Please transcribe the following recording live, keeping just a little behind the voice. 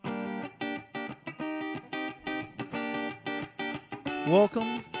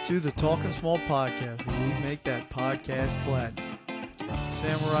Welcome to the Talking Small podcast, where we make that podcast platinum.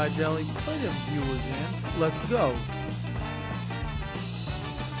 Samurai Deli, play them viewers in. Let's go.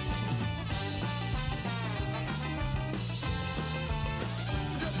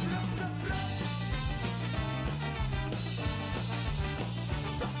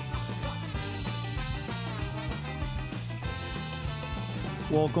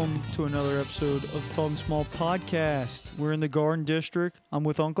 Welcome to another episode of the Talking Small podcast. We're in the Garden District. I'm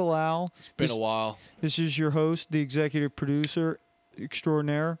with Uncle Al. It's been a while. This is your host, the executive producer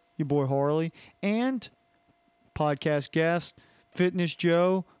extraordinaire, your boy Harley, and podcast guest, Fitness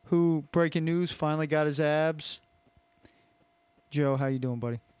Joe, who, breaking news, finally got his abs. Joe, how you doing,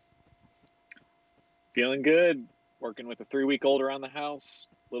 buddy? Feeling good. Working with a 3-week-old around the house.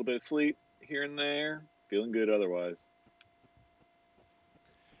 A little bit of sleep here and there. Feeling good otherwise.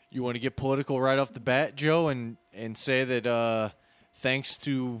 You want to get political right off the bat, Joe, and say that thanks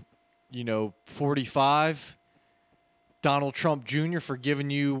to, 45, Donald Trump Jr. for giving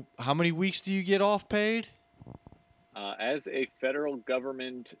you, how many weeks do you get off paid? As a federal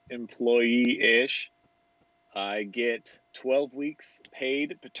government employee-ish, I get 12 weeks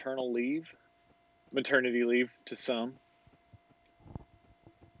paid paternal leave, maternity leave to some.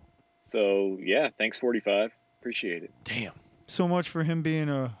 So, yeah, thanks 45. Appreciate it. Damn. So much for him being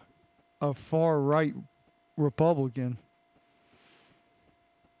a far-right Republican.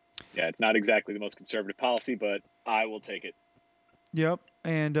 Yeah, it's not exactly the most conservative policy, but I will take it. Yep,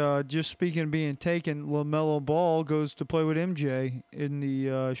 and just speaking of being taken, LaMelo Ball goes to play with MJ in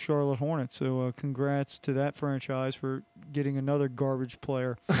the Charlotte Hornets. So congrats to that franchise for getting another garbage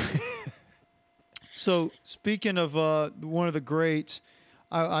player. So speaking of one of the greats,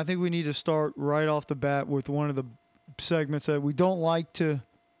 I think we need to start right off the bat with one of the segments that we don't like to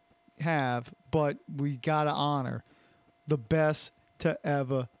have, but we got to honor: the best to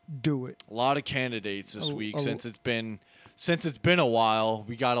ever do it. A lot of candidates this week since it's been a while.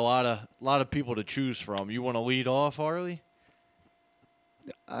 We got a lot of people to choose from. You want to lead off, Harley?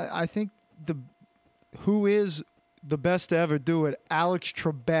 I think who is the best to ever do it, Alex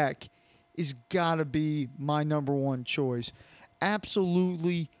Trebek, is got to be my number one choice.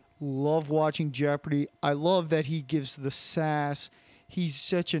 Absolutely love watching Jeopardy. I love that he gives the sass. He's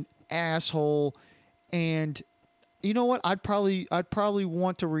such an asshole, and you know what? I'd probably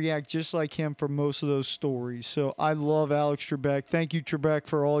want to react just like him for most of those stories. So I love Alex Trebek. Thank you, Trebek,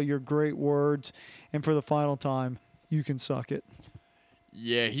 for all your great words, and for the final time, you can suck it.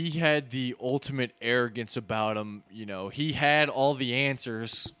 Yeah, he had the ultimate arrogance about him. He had all the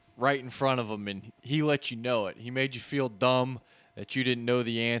answers right in front of him, and he let you know it. He made you feel dumb that you didn't know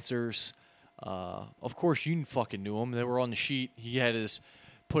the answers. Of course, you fucking knew them. They were on the sheet. He had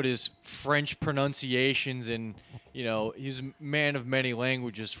put his French pronunciations in. He's a man of many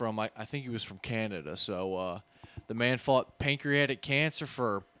languages from, I think he was from Canada. So the man fought pancreatic cancer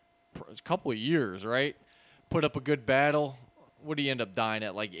for a couple of years, right? Put up a good battle. What did he end up dying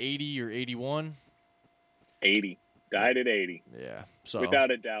at, like 80 or 81? 80. Died at 80. Yeah. So without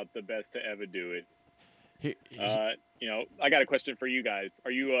a doubt, the best to ever do it. I got a question for you guys.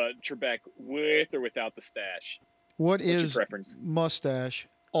 Are you Trebek with or without the stash? What's your preference? Mustache?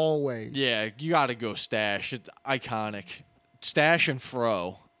 Always. Yeah, you got to go stash. It's iconic. Stash and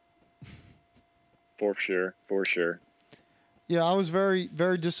fro. For sure. Yeah, I was very,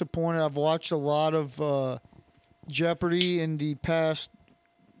 very disappointed. I've watched a lot of Jeopardy in the past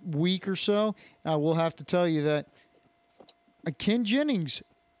week or so. And I will have to tell you that Ken Jennings,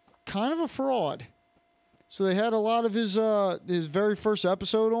 kind of a fraud. So they had a lot of his very first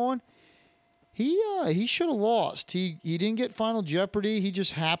episode on. He should have lost. He didn't get Final Jeopardy. He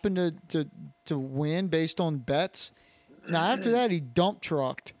just happened to win based on bets. Now after that he dump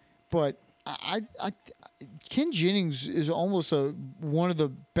trucked, but Ken Jennings is almost one of the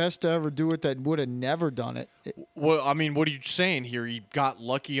best to ever do it that would have never done it. Well, I mean, what are you saying here? He got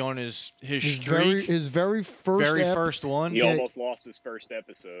lucky on his streak. His very first one. He almost lost his first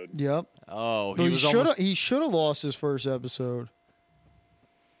episode. Yep. Oh, he should have lost his first episode.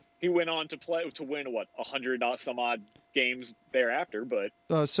 He went on to win 100 some odd games thereafter,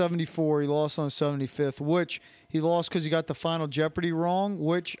 but 74. He lost on 75th, which he lost because he got the Final Jeopardy wrong,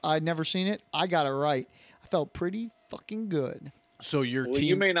 which I'd never seen it. I got it right. I felt pretty fucking good. So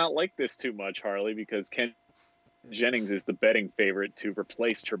you may not like this too much, Harley, because Ken Jennings is the betting favorite to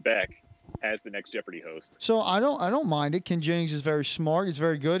replace Trebek as the next Jeopardy host. So I don't mind it. Ken Jennings is very smart. He's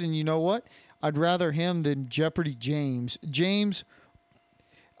very good, and you know what? I'd rather him than Jeopardy James. James.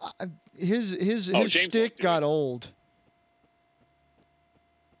 His shtick got old.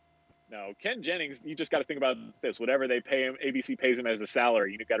 No, Ken Jennings, you just got to think about this. Whatever they pay him, ABC pays him as a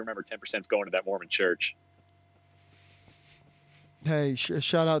salary. You got to remember 10% is going to that Mormon church. Hey,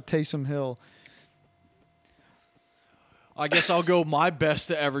 shout out Taysom Hill. I guess I'll go my best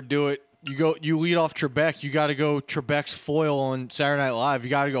to ever do it. You lead off Trebek. You got to go Trebek's foil on Saturday Night Live. You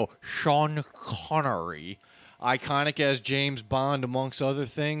got to go Sean Connery, iconic as James Bond amongst other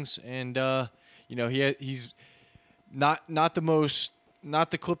things. And he's not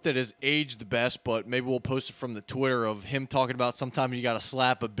the clip that has aged the best, but maybe we'll post it from the Twitter of him talking about sometimes you got to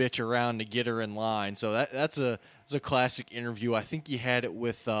slap a bitch around to get her in line. So that's a classic interview. I think he had it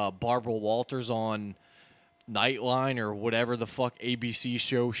with Barbara Walters on Nightline or whatever the fuck ABC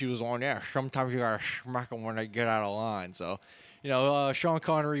show she was on. Yeah, sometimes you got to smack them when they get out of line. So, Sean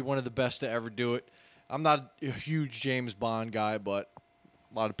Connery, one of the best to ever do it. I'm not a huge James Bond guy, but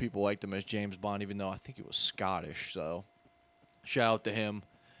a lot of people liked him as James Bond, even though I think he was Scottish. So, shout out to him.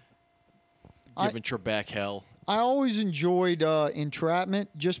 Giving Trebek hell. I always enjoyed Entrapment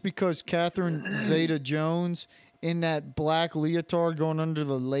just because Catherine Zeta-Jones in that black leotard going under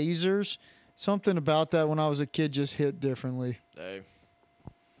the lasers, something about that when I was a kid just hit differently. Hey.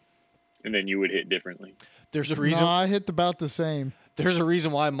 And then you would hit differently. There's a reason. No, I hit about the same. There's a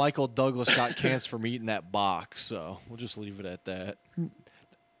reason why Michael Douglas got cancer from eating that box, so we'll just leave it at that.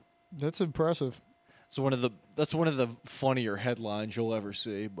 That's impressive. That's one of the funnier headlines you'll ever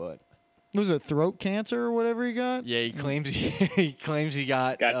see, but Was it throat cancer or whatever he got? yeah, he claims he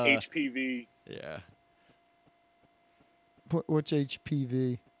got HPV. Yeah. What's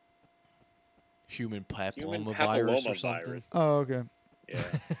HPV? Human papilloma Human virus or papilloma something. virus. Oh, okay. Yeah.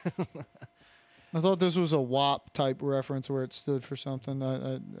 I thought this was a WAP type reference where it stood for something.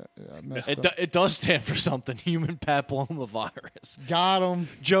 I messed up. It does stand for something. Human papilloma virus. Got him.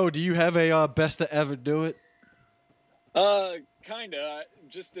 Joe, do you have a best to ever do it? Kinda.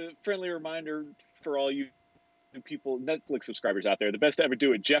 Just a friendly reminder for all you people, Netflix subscribers out there. The best to ever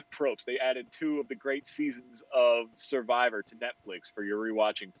do it. Jeff Probst. They added 2 of the great seasons of Survivor to Netflix for your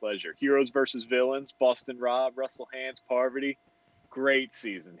rewatching pleasure. Heroes versus Villains. Boston Rob. Russell Hantz. Parvati. Great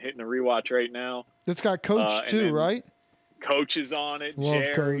season. Hitting a rewatch right now. It's got Coach too, right? Coach is on it. Love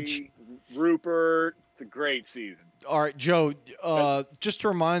Jerry. Coach. Rupert. It's a great season. All right, Joe, just to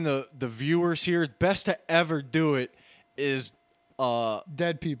remind the viewers here, best to ever do it is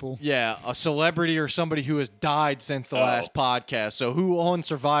dead people. Yeah, a celebrity or somebody who has died since the last podcast. So who on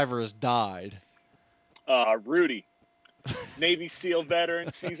Survivor has died? Rudy. Navy SEAL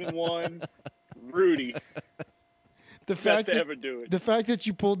veteran, season 1. Rudy. The Best to ever do it. The fact that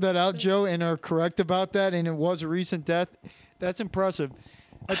you pulled that out, Joe, and are correct about that, and it was a recent death, that's impressive.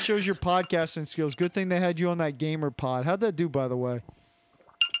 That shows your podcasting skills. Good thing they had you on that gamer pod. How'd that do, by the way?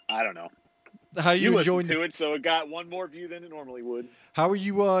 I don't know. How You enjoying listened to it, so it got one more view than it normally would. How are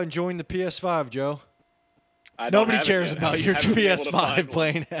you enjoying the PS5, Joe? I don't Nobody have it cares yet. about I your haven't been able to find PS5 one.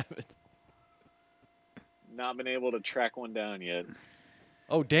 playing habits. Not been able to track one down yet.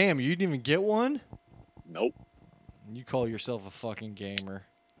 Oh, damn, you didn't even get one? Nope. You call yourself a fucking gamer.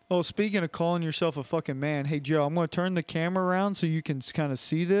 Oh, speaking of calling yourself a fucking man, hey, Joe, I'm going to turn the camera around so you can kind of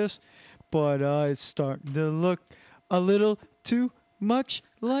see this, but it's starting to look a little too much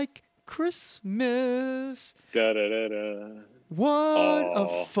like Christmas. Da da da da. What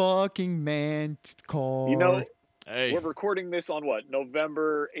Oh. a fucking man call. You know, Hey, we're recording this on what?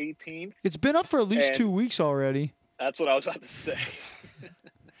 November 18th? It's been up for at least And- 2 weeks already. That's what I was about to say.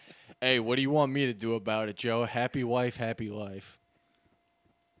 hey, what do you want me to do about it, Joe? Happy wife, happy life.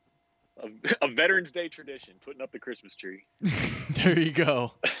 A Veterans Day tradition, putting up the Christmas tree. There you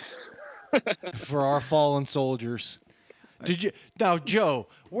go. For our fallen soldiers. Did you now, Joe?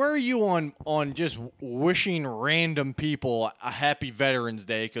 Where are you on just wishing random people a happy Veterans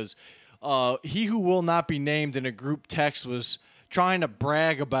Day? Because he who will not be named in a group text was trying to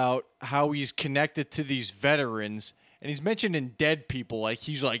brag about how he's connected to these veterans, and he's mentioning dead people. Like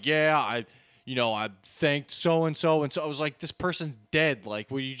he's like, yeah, I thanked so and so, and so. I was like, this person's dead. Like,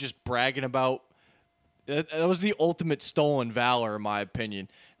 were you just bragging about? That was the ultimate stolen valor, in my opinion.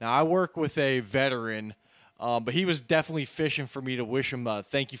 Now, I work with a veteran, but he was definitely fishing for me to wish him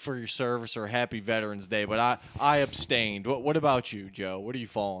thank you for your service or happy Veterans Day, but I abstained. What about you, Joe? What do you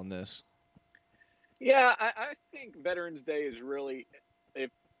fall on this? Yeah, I think Veterans Day is really,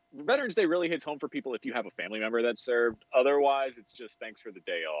 if Veterans Day really hits home for people if you have a family member that served. Otherwise, it's just thanks for the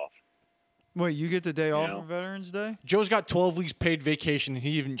day off. Wait, you get the day off know. for Veterans Day? Joe's got 12 weeks paid vacation, and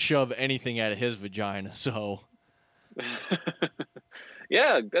he didn't shove anything out of his vagina, so.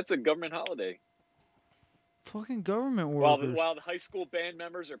 Yeah, that's a government holiday. Fucking government While workers. while the high school band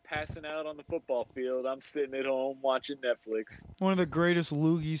members are passing out on the football field, I'm sitting at home watching Netflix. One of the greatest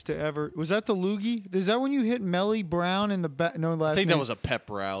loogies to ever. Was that the loogie? Is that when you hit Melly Brown in the back? No, last I think name. that was a pep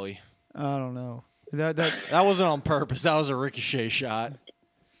rally. I don't know. That That wasn't on purpose. That was a ricochet shot.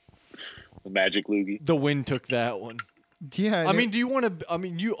 The magic loogie. The wind took that one. yeah. I mean, do you want to? I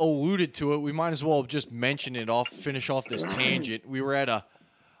mean, you alluded to it. We might as well just mention it off. Finish off this tangent. We were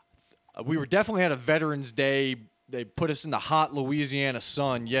definitely at a Veterans Day. They put us in the hot Louisiana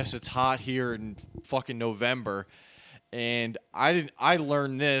sun. Yes, it's hot here in fucking November, and I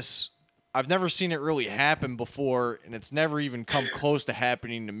learned this. I've never seen it really happen before, and it's never even come close to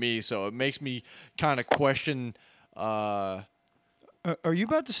happening to me. So it makes me kind of question. Are you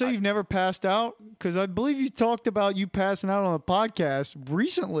about to say you've never passed out? Because I believe you talked about you passing out on a podcast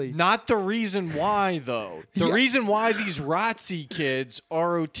recently. Not the reason why, though. The Yeah. reason why these ROTC kids,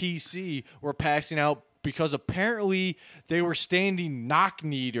 ROTC, were passing out because apparently they were standing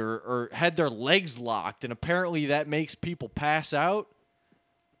knock-kneed or had their legs locked, and apparently that makes people pass out.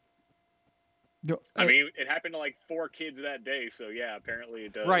 No, I mean, it happened to like 4 kids that day, so yeah, apparently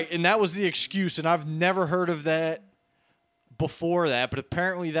it does. Right, and that was the excuse, and I've never heard of that before that, but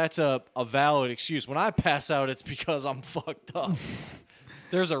apparently that's a valid excuse. When I pass out, it's because I'm fucked up.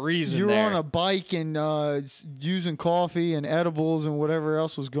 There's a reason you were there. on a bike and using coffee and edibles and whatever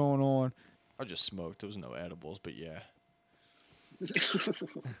else was going on. I just smoked. There was no edibles, but yeah.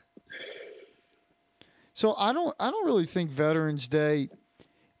 So I don't really think Veterans Day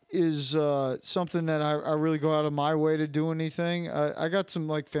is something that I really go out of my way to do anything. I got some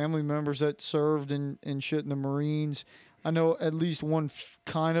like family members that served and shit in the Marines. I know at least one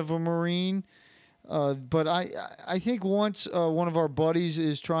kind of a Marine. But I think once one of our buddies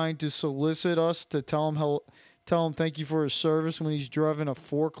is trying to solicit us to tell him thank you for his service when he's driving a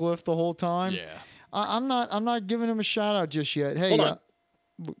forklift the whole time. Yeah. I'm not giving him a shout out just yet. Hey, Hold on.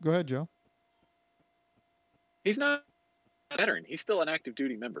 Go ahead, Joe. He's not a veteran. He's still an active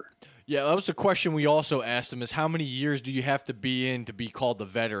duty member. Yeah, that was the question we also asked him is how many years do you have to be in to be called the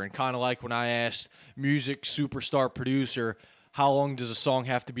veteran? Kind of like when I asked music superstar producer, how long does a song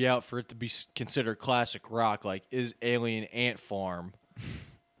have to be out for it to be considered classic rock? Like, is Alien Ant Farm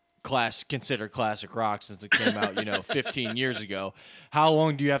considered classic rock since it came out, 15 years ago? How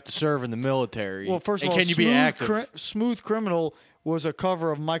long do you have to serve in the military? Well, first of and all, can you be active? Smooth Criminal was a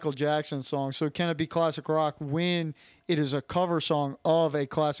cover of Michael Jackson's song, so can it be classic rock when it is a cover song of a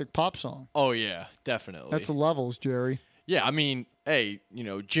classic pop song? Oh, yeah, definitely. That's levels, Jerry. Yeah, I mean, hey,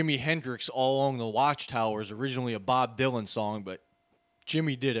 Jimi Hendrix All Along the Watchtower is originally a Bob Dylan song, but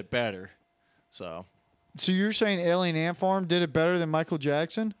Jimmy did it better. So you're saying Alien Ant Farm did it better than Michael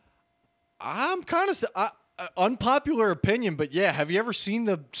Jackson? I'm kind of unpopular opinion, but yeah, have you ever seen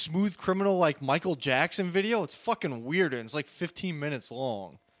the Smooth Criminal like Michael Jackson video? It's fucking weird, and it's like 15 minutes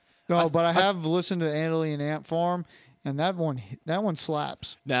long. No, but I have listened to Alien Ant Farm, and that one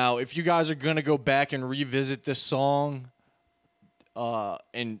slaps. Now, if you guys are gonna go back and revisit this song,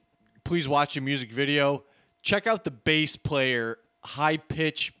 and please watch the music video, check out the bass player high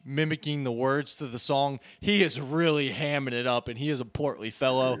pitch mimicking the words to the song. He is really hamming it up, and he is a portly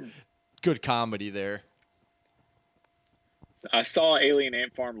fellow. Good comedy there. I saw Alien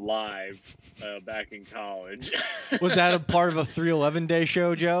Ant Farm live back in college. Was that a part of a 311 Day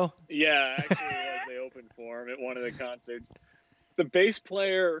show, Joe? Yeah, actually, they opened for him at one of the concerts. The bass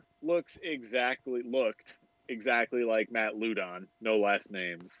player looked exactly like Matt Ludon, no last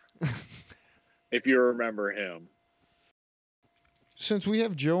names. If you remember him. Since we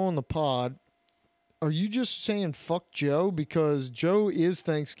have Joe on the pod, are you just saying fuck Joe? Because Joe is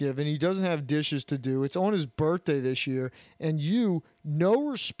Thanksgiving. He doesn't have dishes to do. It's on his birthday this year. And you, no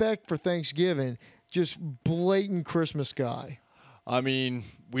respect for Thanksgiving, just blatant Christmas guy. I mean,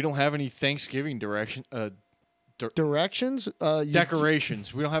 we don't have any Thanksgiving directions. Decorations.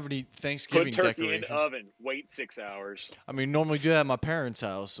 We don't have any Thanksgiving Put turkey decorations. in the oven. Wait 6 hours. I mean, normally do that at my parents'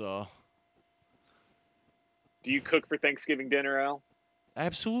 house, so. Do you cook for Thanksgiving dinner, Al?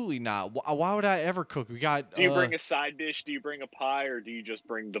 Absolutely not. Why would I ever cook? We got. Do you bring a side dish? Do you bring a pie, or do you just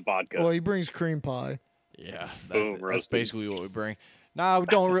bring the vodka? Well, he brings cream pie. Yeah, Boom, that's roasted. basically what we bring. No, we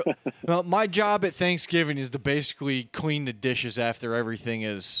don't. My job at Thanksgiving is to basically clean the dishes after everything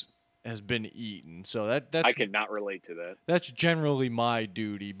has been eaten. So that's I cannot relate to that. That's generally my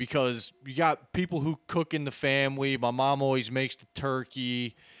duty because you got people who cook in the family. My mom always makes the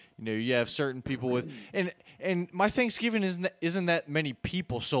turkey. You have certain people with and my Thanksgiving isn't that many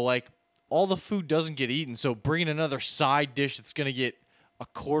people, so like all the food doesn't get eaten. So bringing another side dish that's gonna get a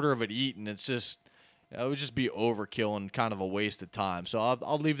quarter of it eaten, it's just It would just be overkill and kind of a waste of time. So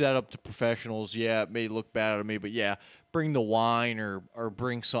I'll leave that up to professionals. Yeah, it may look bad to me, but yeah, bring the wine or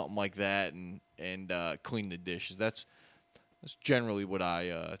bring something like that and clean the dishes. That's generally what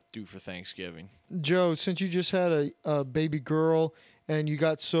I do for Thanksgiving. Joe, since you just had a baby girl and you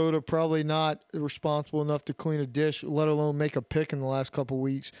got soda, probably not responsible enough to clean a dish, let alone make a pick in the last couple of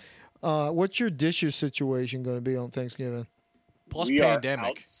weeks. What's your dishes situation going to be on Thanksgiving? Plus we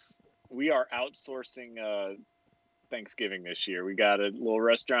pandemic. We are outsourcing Thanksgiving this year. We got a little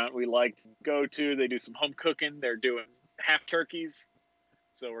restaurant we like to go to. They do some home cooking. They're doing half turkeys.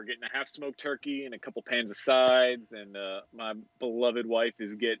 So we're getting a half smoked turkey and a couple pans of sides. And my beloved wife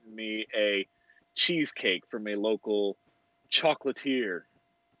is getting me a cheesecake from a local chocolatier.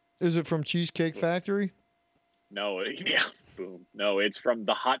 Is it from Cheesecake Factory? No, yeah, boom. No, it's from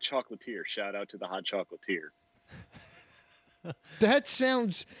the Hot Chocolatier. Shout out to the Hot Chocolatier. That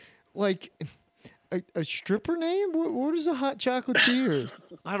sounds like a stripper name. What is a Hot Chocolatier?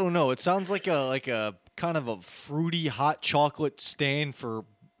 I don't know. It sounds like a kind of a fruity hot chocolate stand for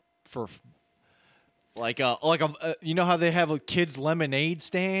like a you know how they have a kids lemonade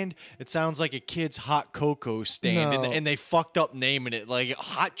stand? It sounds like a kids hot cocoa stand, No. and they fucked up naming it like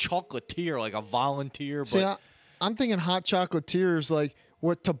Hot Chocolatier, like a volunteer. See, But I'm thinking Hot Chocolatier is like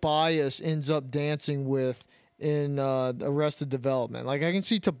what Tobias ends up dancing with in Arrested Development. Like I can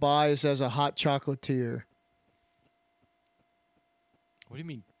see Tobias as a Hot Chocolatier. what do you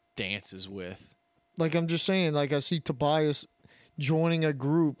mean dances with? Like I'm just saying, like I see Tobias joining a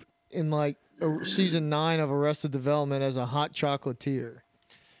group in like season 9 of Arrested Development as a Hot Chocolatier.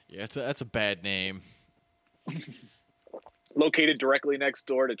 Yeah, that's a bad name. Located directly next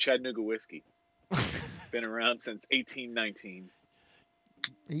door to Chattanooga Whiskey. Been around since 1819.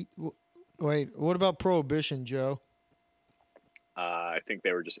 Wait, what about Prohibition, Joe? I think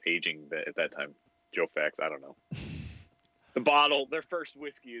they were just aging at that time. Joe Fax, I don't know. The bottle, their first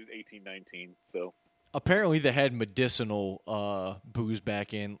whiskey is 1819. So Apparently, they had medicinal booze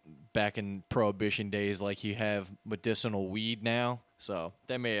back in Prohibition days, like you have medicinal weed now. So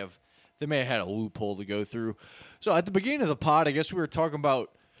they may have had a loophole to go through. So at the beginning of the pod, I guess we were talking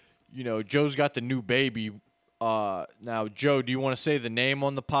about, Joe's got the new baby. Now, Joe, do you want to say the name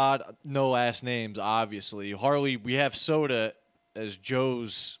on the pod? No last names, obviously. Harley, we have Soda as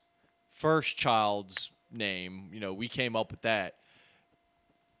Joe's first child's name. We came up with that.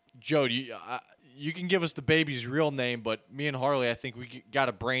 Joe, you can give us the baby's real name, but me and Harley, I think we got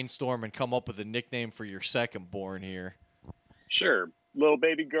to brainstorm and come up with a nickname for your second born here. sure, little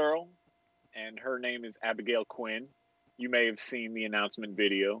baby girl, and her name is Abigail Quinn. You may have seen the announcement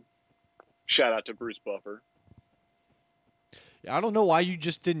video. Shout out to Bruce Buffer. I don't know why you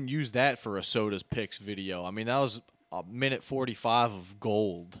just didn't use that for a Soda's Picks video. I mean, that was a minute 45 of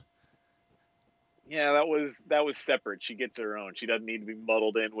gold. Yeah, that was separate. She gets her own. She doesn't need to be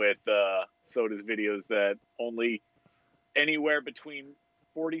muddled in with Soda's videos that only anywhere between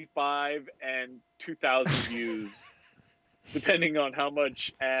 45 and 2,000 views, depending on how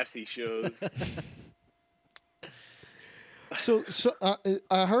much ass he shows. So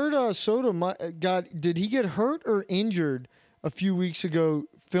I heard Soda did he get hurt or injured a few weeks ago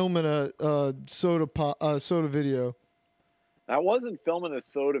filming a Soda video? I wasn't filming a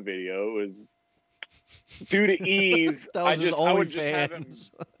Soda video. It was due to ease. That was his I would just have him.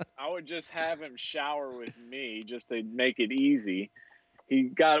 OnlyFans. I would just have him shower with me just to make it easy. We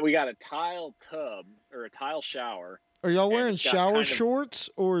got a tile tub or a tile shower. Are y'all And wearing it's got shower kind of- shorts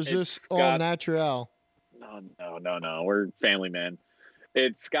or is this it's all got- natural? No. We're family men.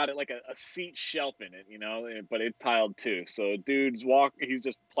 It's got it like a seat shelf in it, but it's tiled too. So dude's he's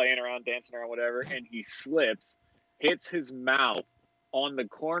just playing around, dancing around, whatever, and he slips, hits his mouth on the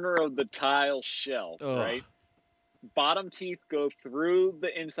corner of the tile shelf, Ugh. right? Bottom teeth go through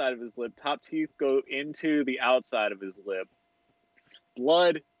the inside of his lip. Top teeth go into the outside of his lip.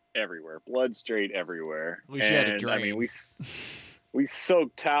 Blood everywhere. Blood straight everywhere. At least you had a I drain. mean, we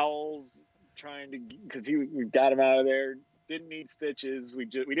soaked towels because we got him out of there. Didn't need stitches. We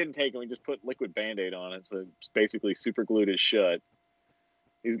didn't take him. We just put liquid Band-Aid on it, so it's basically super glued it shut.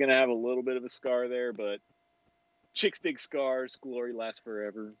 He's gonna have a little bit of a scar there, but chicks dig scars. Glory lasts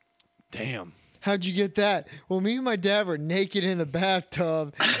forever. Damn. How'd you get that? Well, me and my dad were naked in the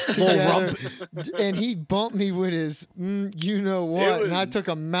bathtub together, and he bumped me with his you know what, and I took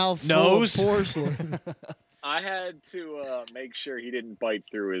a mouthful Nose? of porcelain. I had to make sure he didn't bite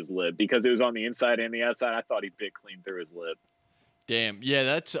through his lip because it was on the inside and the outside. I thought he bit clean through his lip. Damn. Yeah,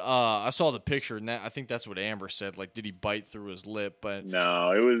 that's I saw the picture and I think that's what Amber said. Like, did he bite through his lip? But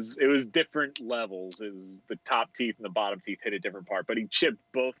No, it was different levels. It was the top teeth and the bottom teeth hit a different part, but he chipped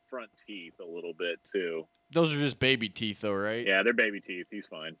both front teeth a little bit too. those are just baby teeth though, right? Yeah, they're baby teeth. He's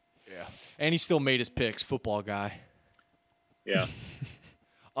fine. Yeah. And he still made his picks, football guy. Yeah.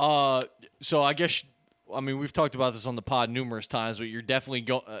 So I guess we've talked about this on the pod numerous times, but you're definitely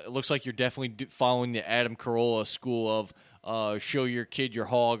it looks like you're definitely following the Adam Carolla school of show your kid your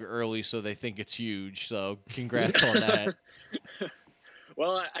hog early so they think it's huge. So congrats on that.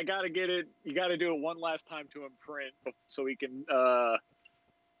 Well, I got to get it. You got to do it one last time to imprint so we can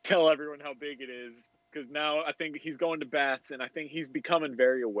tell everyone how big it is. Because now I think he's going to bats, and I think he's becoming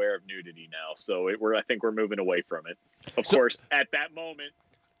very aware of nudity now. So I think we're moving away from it. Of course, at that moment,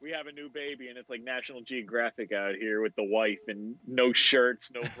 we have a new baby, and it's like National Geographic out here with the wife and no shirts,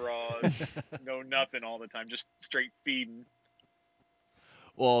 no bras, no nothing all the time, just straight feeding.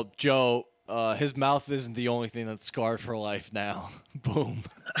 Well, Joe, his mouth isn't the only thing that's scarred for life now. Boom.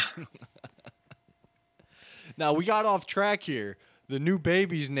 Now, we got off track here. The new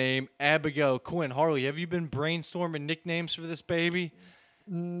baby's name, Abigail Quinn. Harley, have you been brainstorming nicknames for this baby?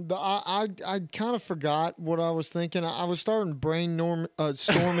 I kind of forgot what I was thinking. I was starting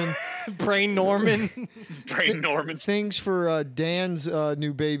storming Brain Norman. Brain Norman. things for Dan's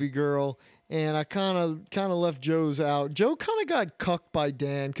new baby girl, and I kind of left Joe's out. Joe kind of got cucked by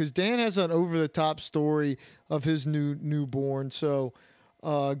Dan because Dan has an over the top story of his newborn. So,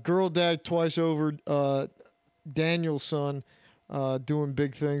 girl dad twice over, Daniel's son. Doing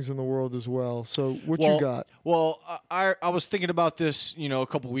big things in the world as well. So what you got? Well, I was thinking about this, a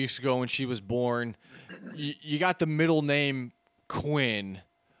couple weeks ago when she was born. You got the middle name Quinn,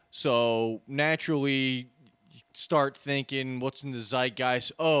 so naturally you start thinking, what's in the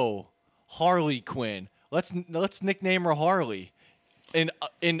zeitgeist? Oh, Harley Quinn. Let's nickname her Harley. In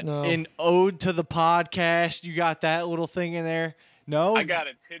ode to the podcast, you got that little thing in there. No, I got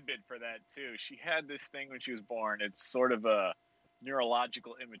a tidbit for that too. She had this thing when she was born. It's sort of a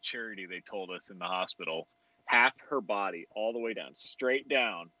neurological immaturity, they told us in the hospital. Half her body, all the way down, straight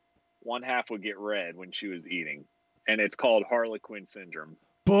down, one half would get red when she was eating. And it's called Harlequin syndrome.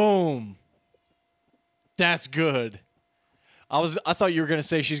 Boom. That's good. I thought you were going to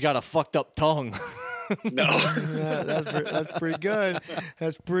say she's got a fucked up tongue. No. Yeah, that's pretty good.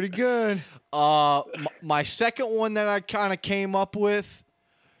 That's pretty good. My second one that I kind of came up with,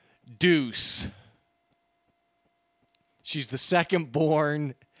 Deuce. She's the second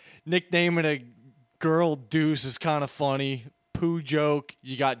born. Nicknaming a girl Deuce is kind of funny. Poo joke.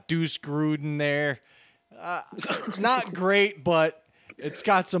 You got Deuce Gruden there. Not great, but it's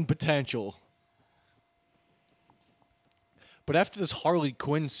got some potential. But after this Harley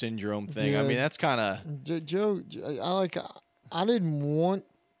Quinn syndrome thing, Yeah. that's kind of... Joe, I didn't want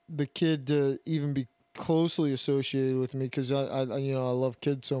the kid to even be closely associated with me because I love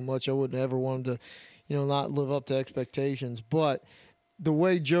kids so much. I wouldn't ever want him to, not live up to expectations. But the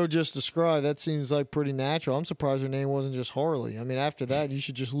way Joe just described, that seems like pretty natural. I'm surprised her name wasn't just Harley. After that, you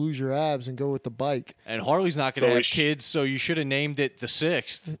should just lose your abs and go with the bike. And Harley's not going to have kids, so you should have named it the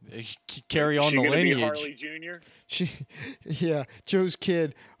 6th. Carry on the lineage. Be Harley Jr.? Joe's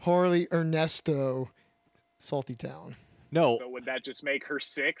kid, Harley Ernesto, Salty Town. No. So would that just make her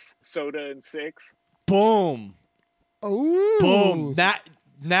 6? Soda and 6? Boom. Oh. Boom.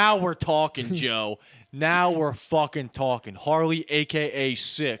 Now we're talking, Joe. Now we're fucking talking. Harley, a.k.a.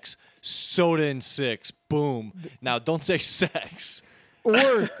 6. Soda and 6. Boom. Now, don't say sex.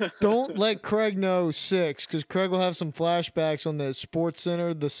 Or don't let Craig know 6, because Craig will have some flashbacks on the Sports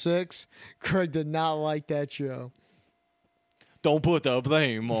Center, the 6. Craig did not like that show. Don't put the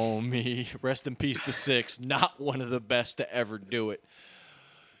blame on me. Rest in peace, the 6. Not one of the best to ever do it.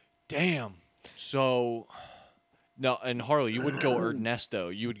 Damn. So... No, and Harley, you wouldn't go Ernesto.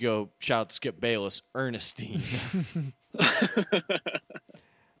 You would go, shout out to Skip Bayless, Ernestine.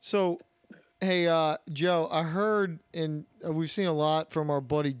 So, hey, Joe, I heard, and we've seen a lot from our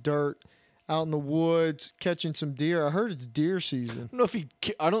buddy Dirt out in the woods catching some deer. I heard it's deer season.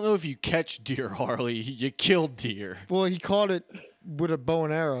 I don't know if you catch deer, Harley. You kill deer. Well, he caught it with a bow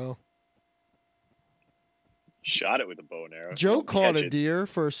and arrow. Shot it with a bow and arrow. Joe caught a it. deer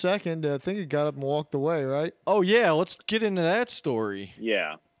for a second. I think he got up and walked away, right? Oh, yeah. Let's get into that story.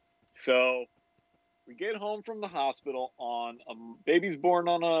 Yeah. So we get home from the hospital on baby's born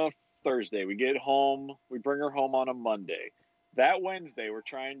on a Thursday. We get home. We bring her home on a Monday. That Wednesday, we're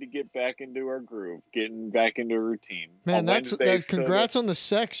trying to get back into our groove, getting back into a routine. Man, congrats on the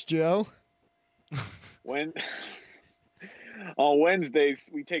sex, Joe. On Wednesdays,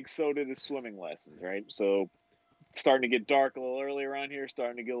 we take Soda to swimming lessons, right? So starting to get dark a little early around here,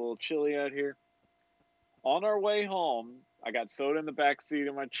 starting to get a little chilly out here. On our way home, I got Soda in the back seat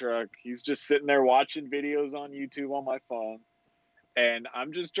of my truck. He's just sitting there watching videos on YouTube on my phone. And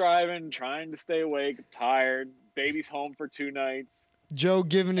I'm just driving, trying to stay awake. I'm tired. Baby's home for 2 nights. Joe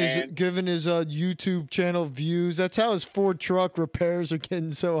giving his YouTube channel views. That's how his Ford truck repairs are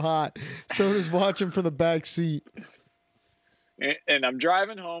getting so hot. Soda's watching from the back seat. And I'm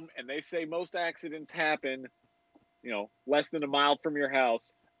driving home, and they say most accidents happen, less than a mile from your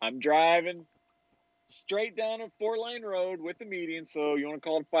house. I'm driving straight down a 4-lane road with the median, so you want to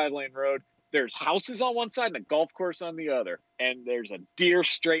call it a 5-lane road. There's houses on one side and a golf course on the other, and there's a deer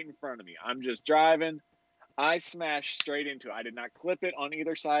straight in front of me. I'm just driving. I smashed straight into it. I did not clip it on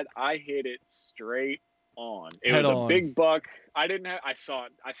either side. I hit it straight on. It was a big buck. I saw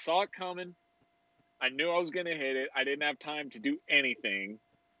it. I saw it coming. I knew I was going to hit it. I didn't have time to do anything.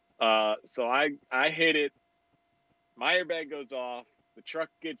 So I hit it. My airbag goes off. The truck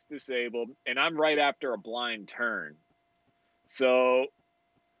gets disabled, and I'm right after a blind turn. So,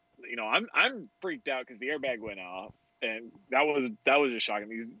 I'm freaked out because the airbag went off, and that was just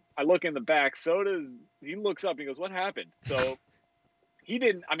shocking. I look in the back. He looks up and he goes, "What happened?" So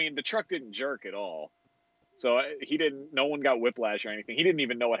the truck didn't jerk at all. So no one got whiplash or anything. He didn't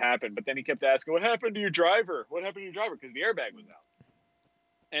even know what happened. But then he kept asking, "What happened to your driver? What happened to your driver?" Because the airbag was out.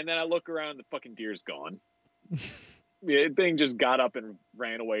 And then I look around, the fucking deer's gone. The thing just got up and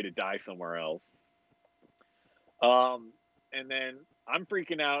ran away to die somewhere else. And then I'm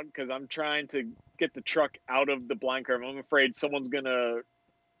freaking out because I'm trying to get the truck out of the blind curve. I'm afraid someone's going to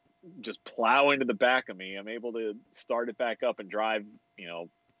just plow into the back of me. I'm able to start it back up and drive,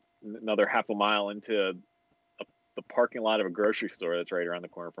 another half a mile into the parking lot of a grocery store that's right around the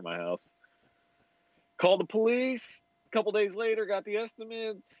corner from my house. Called the police. A couple days later, got the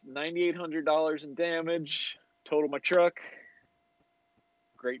estimates. $9,800 in damage. Totaled my truck.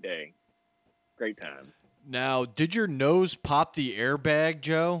 Great day. Great time. Now, did your nose pop the airbag,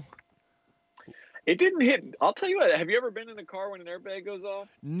 Joe? It didn't hit. I'll tell you what. Have you ever been in a car when an airbag goes off?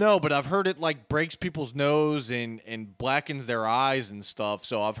 No, but I've heard it breaks people's nose and blackens their eyes and stuff.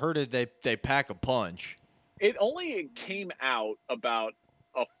 So I've heard it. They pack a punch. It only came out about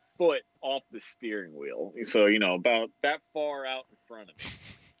a foot off the steering wheel. So, about that far out in front of me.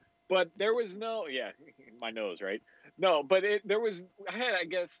 But there was my nose, right? No, but I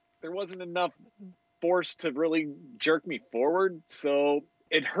guess there wasn't enough force to really jerk me forward. So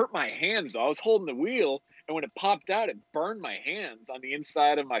it hurt my hands. I was holding the wheel, and when it popped out, it burned my hands on the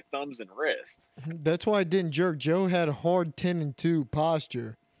inside of my thumbs and wrist. That's why it didn't jerk. Joe had a hard 10-2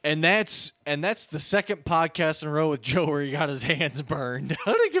 posture. And that's the second podcast in a row with Joe where he got his hands burned.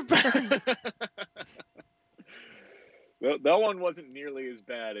 How did it get burned? Well, that one wasn't nearly as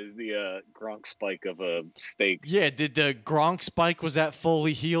bad as the Gronk spike of a steak. Yeah, did the Gronk spike, was that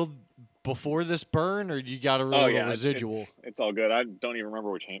fully healed before this burn, or you got a little residual? It's all good. I don't even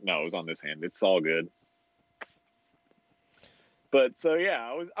remember which hand. No, it was on this hand. It's all good. But so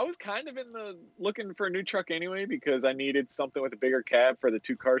yeah, I was kind of looking for a new truck anyway because I needed something with a bigger cab for the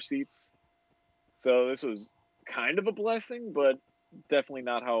 2 car seats. So this was kind of a blessing, but definitely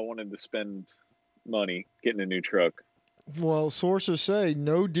not how I wanted to spend money getting a new truck. Well, sources say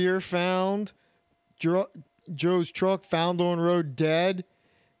no deer found. Joe's truck found on road dead.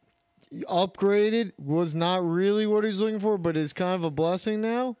 Upgraded was not really what he's looking for, but it's kind of a blessing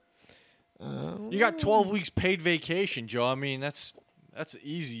now. You got 12 weeks paid vacation, Joe. I mean, that's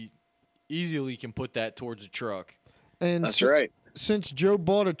easy. Easily can put that towards a truck. And that's right. Since Joe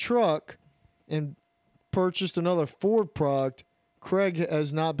bought a truck and purchased another Ford product, Craig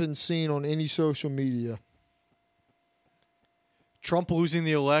has not been seen on any social media. Trump losing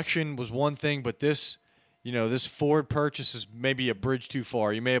the election was one thing, but this Ford purchase is maybe a bridge too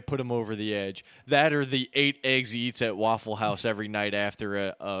far. You may have put him over the edge. That or the 8 eggs he eats at Waffle House every night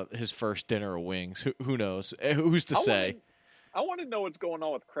after his first dinner of wings. Who knows? Who's to say? I want to know what's going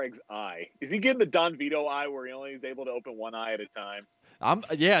on with Craig's eye. Is he getting the Don Vito eye where he only is able to open one eye at a time?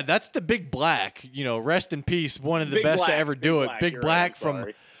 Yeah, that's the Big Black. Rest in peace. One of the best to ever do it. Big Black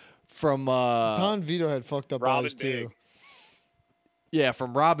from Don Vito had fucked up eyes too. Yeah,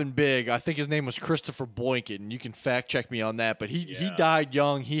 from Robin Big. I think his name was Christopher Boykin. You can fact check me on that, but he died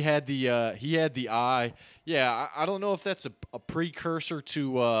young. He had the eye. Yeah, I don't know if that's a precursor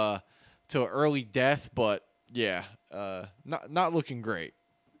to early death, but yeah, not looking great.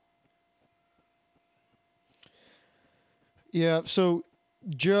 Yeah. So,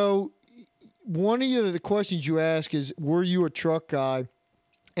 Joe, one of the questions you ask is, were you a truck guy?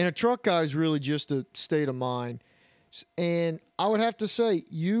 And a truck guy is really just a state of mind. And I would have to say,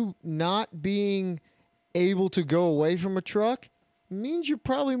 you not being able to go away from a truck, means you're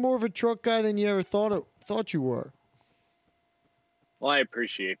probably more of a truck guy than you ever thought you were. Well, I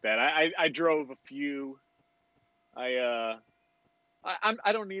appreciate that. I drove a few. I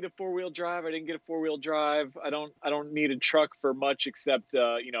don't need a 4-wheel drive. I didn't get a 4-wheel drive. I don't need a truck for much except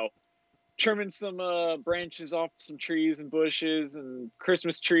trimming some branches off some trees and bushes and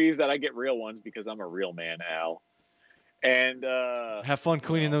Christmas trees that I get real ones because I'm a real man, Al. And have fun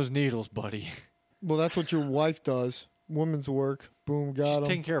cleaning those needles, buddy. Well, that's what your wife does. Woman's work. Boom, got She's him.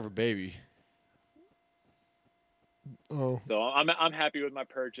 taking care of her baby. Oh, so I'm happy with my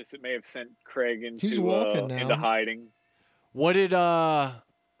purchase. It may have sent Craig He's walking now. into hiding. What did what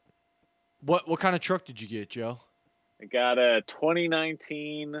kind of truck did you get, Joe? I got a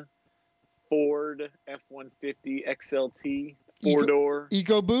 2019 Ford F-150 XLT 4-door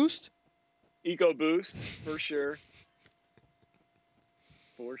EcoBoost? EcoBoost for sure.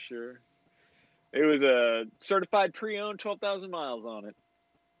 For sure. It was a certified pre-owned, 12,000 miles on it.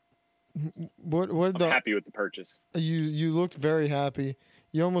 I'm happy with the purchase. You looked very happy.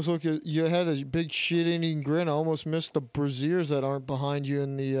 You almost you had a big shit-eating grin. I almost missed the brassieres that aren't behind you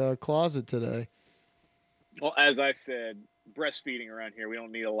in the closet today. Well, as I said, breastfeeding around here, we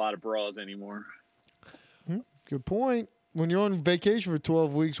don't need a lot of bras anymore. Good point. When you're on vacation for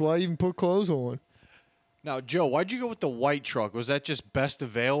 12 weeks, why even put clothes on? Now, Joe, why'd you go with the white truck? Was that just best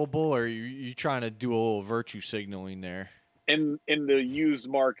available, or are you trying to do a little virtue signaling there? In the used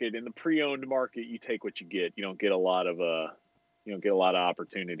market, in the pre-owned market, you take what you get. You don't get a lot of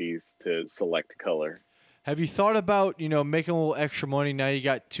opportunities to select color. Have you thought about making a little extra money? Now you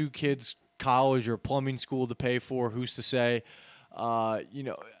got 2 kids, college or plumbing school to pay for. Who's to say?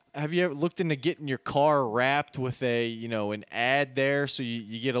 Have you ever looked into getting your car wrapped with an ad there, so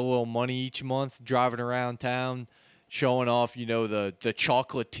you get a little money each month driving around town, showing off the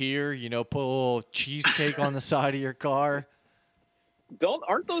chocolatier, put a little cheesecake on the side of your car?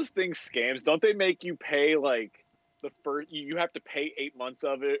 Aren't those things scams? Don't they make you pay like the first? You have to pay 8 months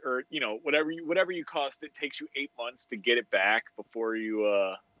of it, or whatever you cost. It takes you 8 months to get it back before you.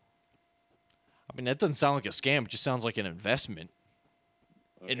 I mean, that doesn't sound like a scam. It just sounds like an investment.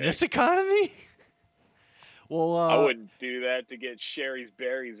 Okay. In this economy. Well, I wouldn't do that to get Sherry's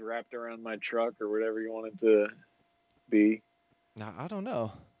berries wrapped around my truck or whatever you want it to be. Now, I don't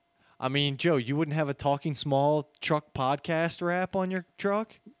know. I mean, Joe, you wouldn't have a Talking Small truck podcast wrap on your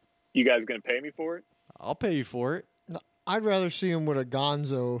truck? You guys going to pay me for it? I'll pay you for it. No, I'd rather see him with a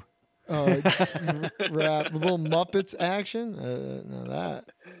Gonzo rap, a little Muppets action. Now that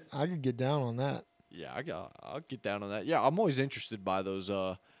I could get down on that. Yeah, I'll get down on that. Yeah, I'm always interested by those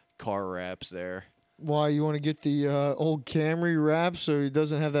car wraps there. Why, you want to get the old Camry wrap so it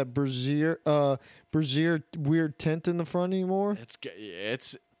doesn't have that brassiere weird tint in the front anymore?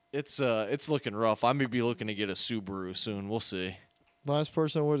 It's looking rough. I may be looking to get a Subaru soon. We'll see. Last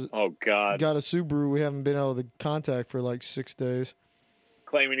person got a Subaru we haven't been able to contact for like 6 days.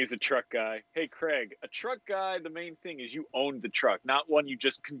 Claiming he's a truck guy. Hey, Craig, a truck guy, the main thing is you own the truck, not one you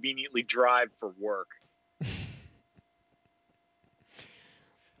just conveniently drive for work.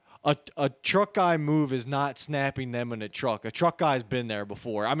 A truck guy move is not snapping them in a truck. A truck guy's been there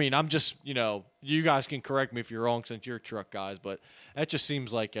before. I mean, I'm just, you guys can correct me if you're wrong since you're truck guys, but that just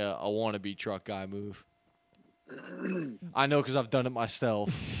seems like a wannabe truck guy move. I know because I've done it myself.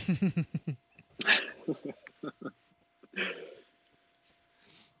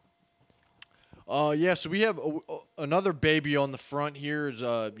 Yeah, so we have another baby on the front here. Is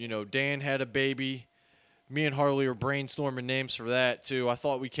Dan had a baby. Me and Harley are brainstorming names for that, too. I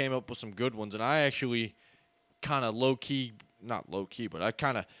thought we came up with some good ones, and I actually kind of not low-key, but I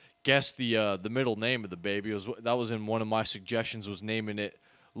kind of guessed the middle name of the baby. That was in one of my suggestions, was naming it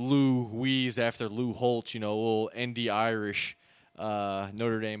Lou Weeze after Lou Holtz, a little ND Irish,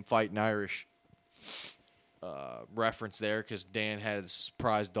 Notre Dame Fighting Irish reference there, because Dan had his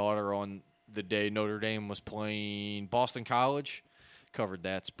surprise daughter on the day Notre Dame was playing Boston College. Covered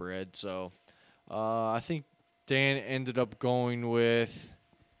that spread, so... I think Dan ended up going with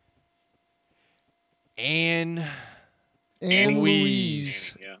Anne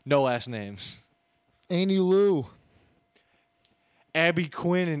Louise. Yeah. No last names. Annie Lou. Abby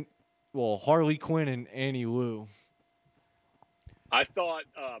Quinn Harley Quinn and Annie Lou. I thought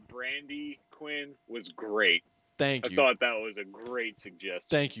Brandy Quinn was great. Thank you. I thought that was a great suggestion.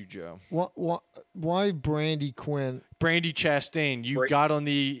 Thank you, Joe. Why Brandy Quinn? Brandy Chastain. You got on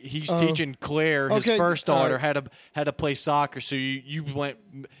the. He's teaching Claire, his first daughter, had to play soccer. So you went,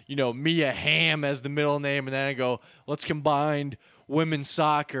 Mia Hamm as the middle name, and then I go, let's combine women's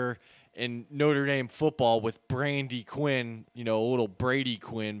soccer and Notre Dame football with Brandy Quinn. A little Brady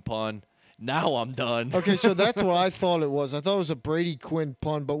Quinn pun. Now I'm done. Okay, so that's what I thought it was. I thought it was a Brady Quinn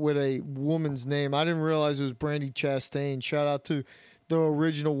pun, but with a woman's name. I didn't realize it was Brandy Chastain. Shout out to the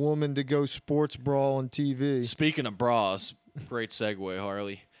original woman to go sports brawl on TV. Speaking of bras, great segue,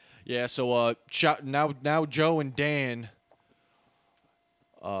 Harley. Yeah, so now Joe and Dan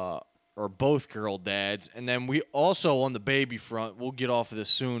are both girl dads, and then we also on the baby front. We'll get off of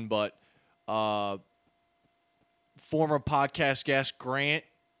this soon, but former podcast guest Grant,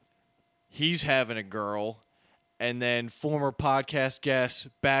 he's having a girl, and then former podcast guest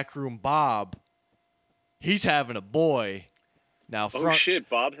Backroom Bob, he's having a boy. Now, Oh shit,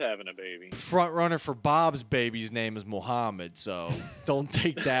 Bob's having a baby. Front runner for Bob's baby's name is Mohammed, so don't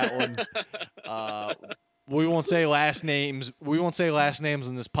take that one. We won't say last names. We won't say last names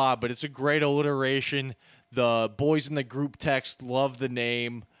on this pod, but it's a great alliteration. The boys in the group text love the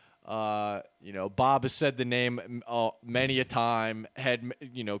name. Bob has said the name many a time.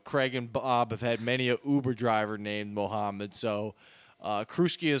 Craig and Bob have had many a Uber driver named Mohammed. So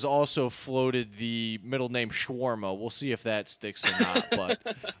Krusky has also floated the middle name Shawarma. We'll see if that sticks or not. But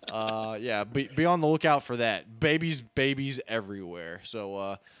be on the lookout for that. Babies everywhere.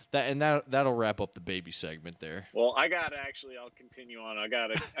 So that'll wrap up the baby segment there. Well, I'll continue on. I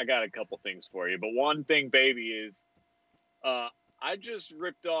got a couple things for you. But one thing, baby, is I just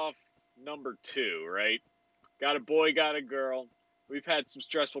ripped off number 2, right? Got a boy, got a girl. We've had some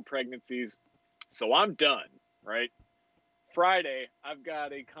stressful pregnancies, so I'm done, right? Friday, I've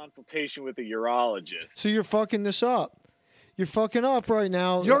got a consultation with a urologist. So you're fucking this up. You're fucking up right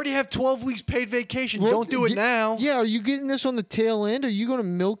now. You already have 12 weeks paid vacation. Well, don't do it now. Yeah, are you getting this on the tail end? Are you going to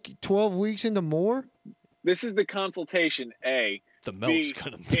milk 12 weeks into more? This is the consultation, A. The milk's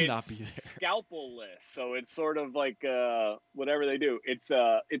going to not be there. Scalpel list, so it's sort of like whatever they do. It's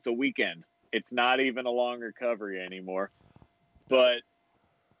a weekend. It's not even a long recovery anymore. But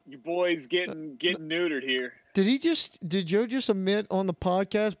your boy's getting neutered here. Did Joe just admit on the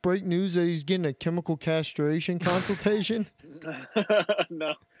podcast, break news, that he's getting a chemical castration consultation?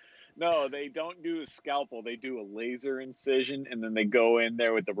 No, they don't do a scalpel. They do a laser incision, and then they go in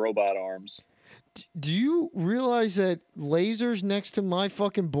there with the robot arms. Do you realize that lasers next to my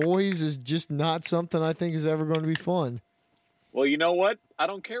fucking boys is just not something I think is ever going to be fun? Well, you know what? I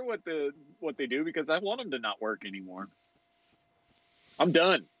don't care what they do because I want them to not work anymore. I'm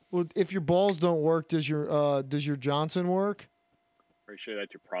done. Well, if your balls don't work, does your Johnson work? Pretty sure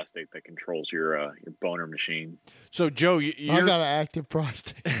that's your prostate that controls your boner machine. So, Joe, I got an active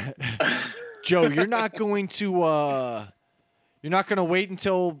prostate. Joe, you're not going to wait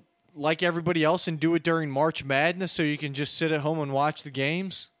until like everybody else and do it during March Madness so you can just sit at home and watch the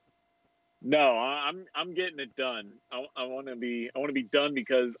games? No, I'm getting it done. I want to be done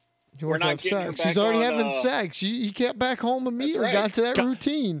because we're not getting sex. He's already having sex. He got back home immediately. Right. Got to that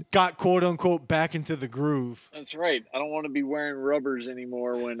routine. Got quote unquote back into the groove. That's right. I don't want to be wearing rubbers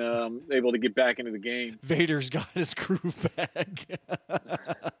anymore when I'm able to get back into the game. Vader's got his groove back.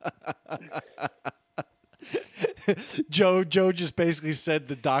 Joe just basically said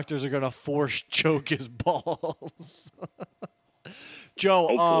the doctors are going to force choke his balls.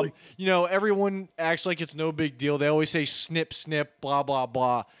 Joe, everyone acts like it's no big deal. They always say snip, snip, blah, blah,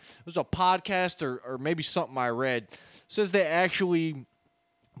 blah. There's a podcast or maybe something I read. It says they actually,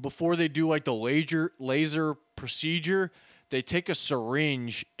 before they do like the laser procedure, they take a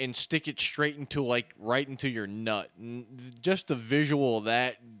syringe and stick it straight into right into your nut. And just the visual of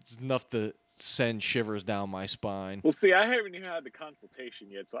that is enough to send shivers down my spine. Well, see, I haven't even had the consultation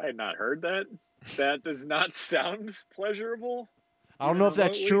yet, so I had not heard that. That does not sound pleasurable. I don't know if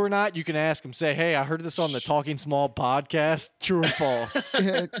that's true or not. You can ask him. Say, hey, I heard this on the Talking Small podcast. True or false?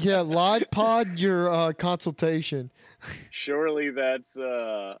 yeah, live pod your consultation. Surely that's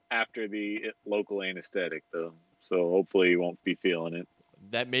after the local anesthetic, though. So hopefully you won't be feeling it.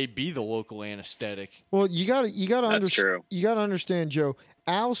 That may be the local anesthetic. Well, you gotta true. You gotta understand, Joe.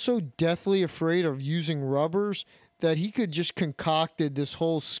 Al's so deathly afraid of using rubbers that he could just concocted this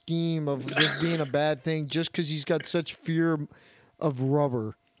whole scheme of this being a bad thing just because he's got such fear of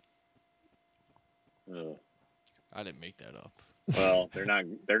rubber. I didn't make that up. Well,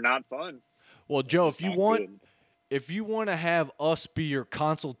 they're not fun. Well, Joe, if you want to have us be your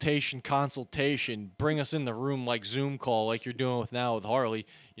consultation, bring us in the room like Zoom call, like you're doing with Harley.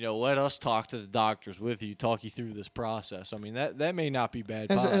 Let us talk to the doctors with you, talk you through this process. I mean, that may not be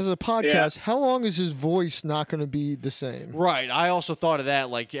bad. As a podcast, How long is his voice not going to be the same? Right. I also thought of that.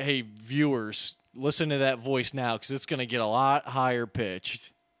 Like, hey, viewers, listen to that voice now because it's going to get a lot higher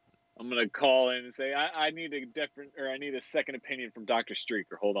pitched. I'm going to call in and say I need I need a second opinion from Dr.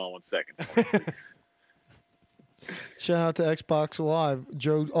 Streaker. Hold on one second. Shout out to Xbox Live.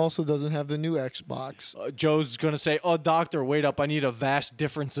 Joe also doesn't have the new Xbox. Joe's going to say, "Oh, doctor, wait up. I need a vast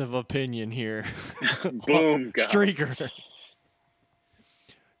difference of opinion here." Boom, go. Streaker.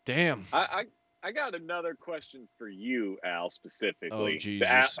 Damn. I got another question for you, Al, specifically. Oh,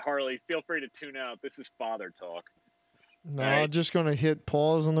 Jesus. Harley, feel free to tune out. This is father talk. No, All right. I'm just going to hit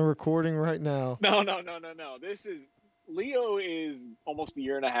pause on the recording right now. No. This is Leo is almost a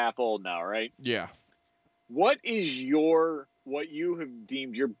year and a half old now, right? Yeah. What is what you have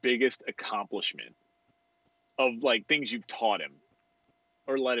deemed your biggest accomplishment of like things you've taught him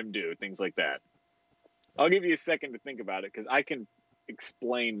or let him do, things like that? I'll give you a second to think about it because I can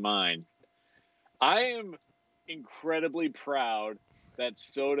explain mine. I am incredibly proud that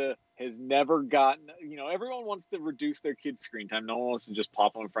Soda has never gotten, everyone wants to reduce their kids' screen time. No one wants to just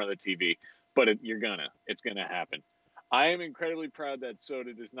pop them in front of the TV, but it's going to happen. I am incredibly proud that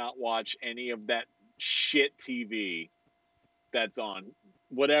Soda does not watch any of that shit TV that's on.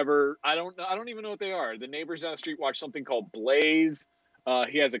 Whatever. I don't even know what they are. The neighbors down the street watch something called Blaze.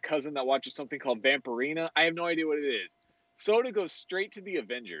 He has a cousin that watches something called Vampirina. I have no idea what it is. Soda goes straight to the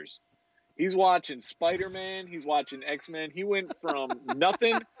Avengers. He's watching Spider-Man. He's watching X-Men. He went from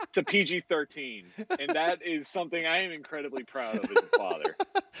nothing to PG-13. And that is something I am incredibly proud of as a father.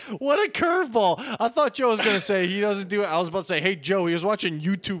 What a curveball. I thought Joe was going to say he doesn't do it. I was about to say, hey, Joe, he was watching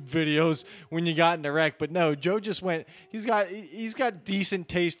YouTube videos when you got in the wreck. But no, Joe just went, he's got decent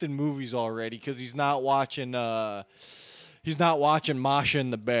taste in movies already because he's not watching Masha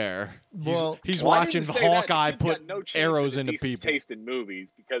and the Bear. He's watching Hawkeye put arrows into people. Taste in movies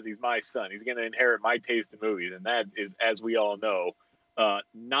because he's my son. He's going to inherit my taste in movies, and that is, as we all know,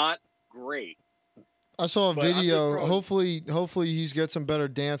 not great. I saw a video. Hopefully he's got some better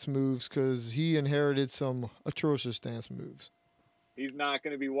dance moves because he inherited some atrocious dance moves. He's not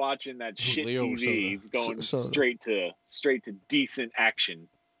going to be watching that shit Leo TV. He's going straight to decent action.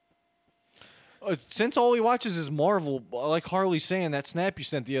 Since all he watches is Marvel, like Harley's saying, that snap you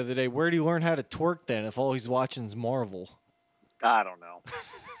sent the other day, where did he learn how to twerk then if all he's watching is Marvel? I don't know.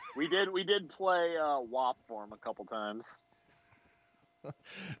 we did play WAP for him a couple times.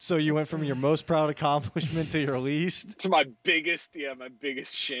 So you went from your most proud accomplishment to your least? To my biggest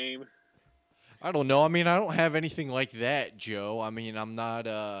shame. I don't know. I mean, I don't have anything like that, Joe. I mean, I'm not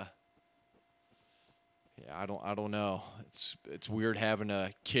I don't know. It's weird having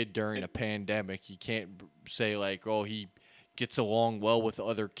a kid during a pandemic. You can't say like, oh, he gets along well with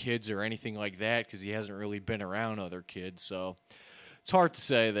other kids or anything like that because he hasn't really been around other kids. So it's hard to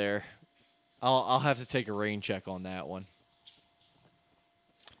say there. I'll have to take a rain check on that one.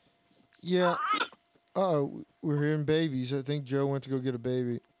 Yeah. Oh, we're hearing babies. I think Joe went to go get a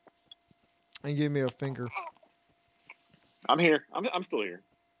baby and gave me a finger. I'm here. I'm still here.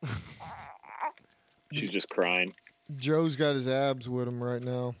 She's just crying. Joe's got his abs with him right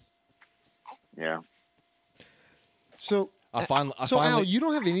now. Yeah. So, Al, you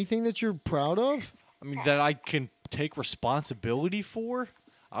don't have anything that you're proud of? I mean, that I can take responsibility for?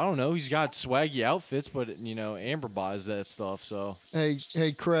 I don't know. He's got swaggy outfits, but, Amber buys that stuff, so. Hey,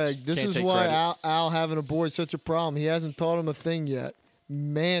 Craig, this is why Al having a boy is such a problem. He hasn't taught him a thing yet.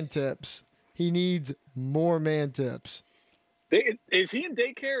 Man tips. He needs more man tips. Is he in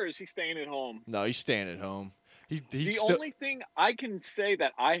daycare or is he staying at home? No, he's staying at home. The only thing I can say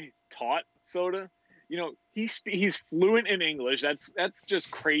that I taught Soda, he's fluent in English. That's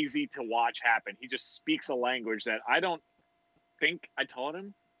just crazy to watch happen. He just speaks a language that I don't think I taught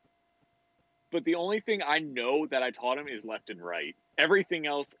him. But the only thing I know that I taught him is left and right. Everything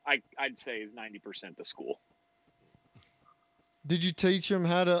else I'd say is 90% the school. Did you teach him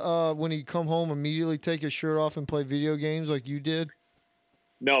how to, when he come home, immediately take his shirt off and play video games like you did?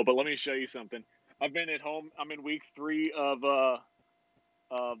 No, but let me show you something. I've been at home. I'm in week 3 of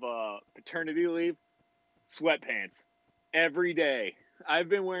paternity leave. Sweatpants every day. I've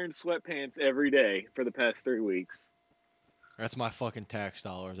been wearing sweatpants every day for the past 3 weeks. That's my fucking tax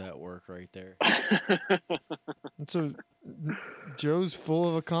dollars at work right there. Joe's full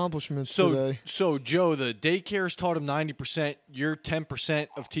of accomplishments today. So, Joe, the daycare's taught him 90%. You're 10%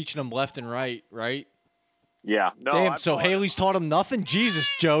 of teaching him left and right? Yeah. No, damn, so Haley's taught him nothing? Jesus,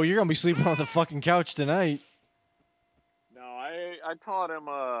 Joe, you're going to be sleeping on the fucking couch tonight. No, I taught him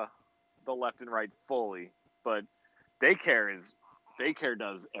the left and right fully, but daycare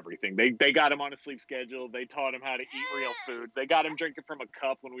does everything. They got him on a sleep schedule. They taught him how to eat real foods. They got him drinking from a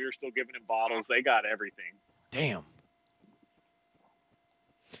cup when we were still giving him bottles. They got everything. Damn.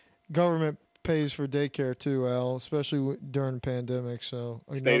 Government pays for daycare too, Al, especially during the pandemic. So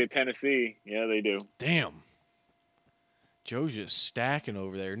State of Tennessee, yeah, they do. Damn. Joe's just stacking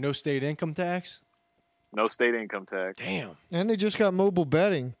over there. No state income tax? No state income tax. Damn. And they just got mobile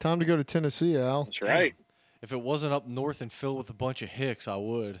betting. Time to go to Tennessee, Al. That's right. If it wasn't up north and filled with a bunch of hicks, I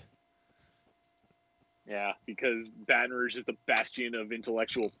would. Yeah, because Baton Rouge is the bastion of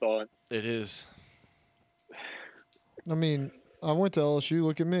intellectual thought. It is. I mean, I went to LSU.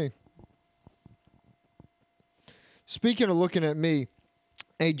 Look at me. Speaking of looking at me,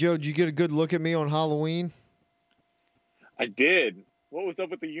 hey, Joe, did you get a good look at me on Halloween? I did. What was up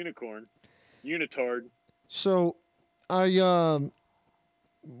with the unicorn? Unitard. So, one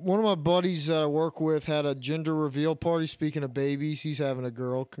of my buddies that I work with had a gender reveal party. Speaking of babies, he's having a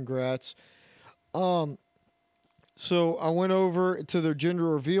girl. Congrats. So I went over to their gender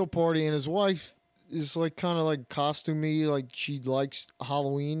reveal party, and his wife is like kind of like costumey, like she likes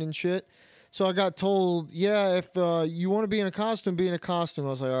Halloween and shit. So I got told, yeah, if you want to be in a costume, be in a costume. I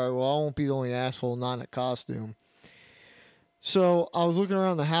was like, all right, well, I won't be the only asshole not in a costume. So I was looking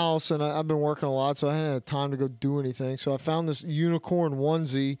around the house, and I've been working a lot, so I hadn't had time to go do anything. So I found this unicorn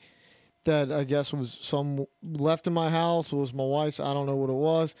onesie that I guess was some left in my house, was my wife's. I don't know what it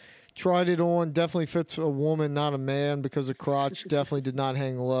was. Tried it on. Definitely fits a woman, not a man, because the crotch definitely did not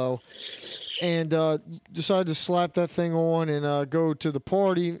hang low. And decided to slap that thing on and go to the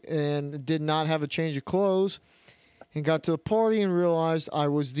party, and did not have a change of clothes. And got to the party and realized I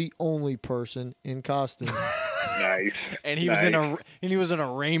was the only person in costume. Nice. And he was in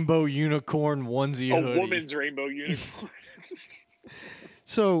a rainbow unicorn onesie A hoodie. woman's rainbow unicorn.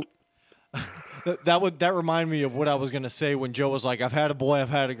 So That reminded me of what I was gonna say when Joe was like, "I've had a boy, I've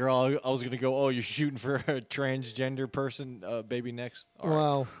had a girl." I was gonna go, "Oh, you're shooting for a transgender person, baby next." All right.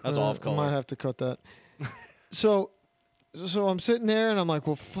 wow, That's off I color. might have to cut that. So I'm sitting there and I'm like,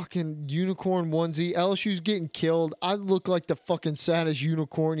 well, fucking unicorn onesie. LSU's getting killed. I look like the fucking saddest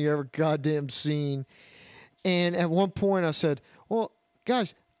unicorn you ever goddamn seen. And at one point I said, well,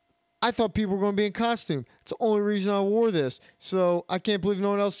 guys, I thought people were going to be in costume. It's the only reason I wore this. So I can't believe no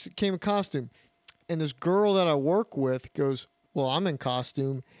one else came in costume. And this girl that I work with goes, well, I'm in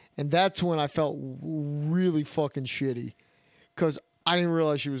costume. And that's when I felt really fucking shitty. Because I didn't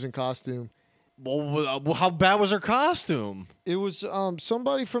realize she was in costume. Well, how bad was her costume? It was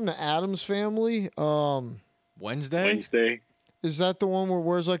somebody from the Addams Family. Wednesday? Is that the one where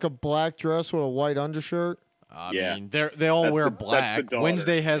wears like a black dress with a white undershirt? I Yeah. mean, they all wear That's the black. daughter,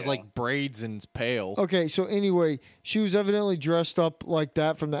 Wednesday has yeah. like braids and is pale. Okay, so anyway, she was evidently dressed up like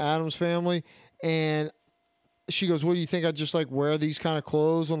that from the Addams Family, and she goes, "What do you think? I just like wear these kind of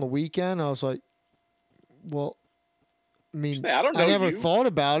clothes on the weekend?" I was like, "Well, I mean, I don't know I never you." thought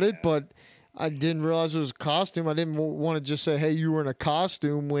about it, but I didn't realize it was a costume. I didn't want to just say, "Hey, you were in a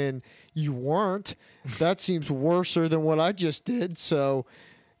costume," when you weren't. That seems worser than what I just did. So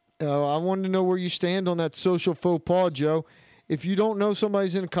I wanted to know where you stand on that social faux pas, Joe. If you don't know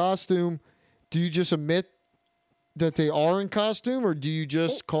somebody's in a costume, do you just admit that they are in costume, or do you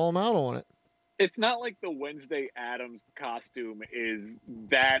just call them out on it? It's not like the Wednesday Addams costume is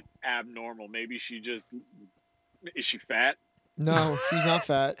that abnormal. Maybe is she fat? No, she's not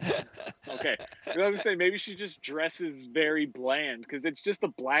fat. Okay. I was going to say, maybe she just dresses very bland because it's just a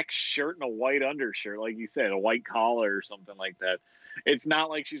black shirt and a white undershirt, like you said, a white collar or something like that. It's not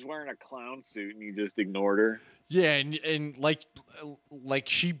like she's wearing a clown suit and you just ignored her. Yeah, and like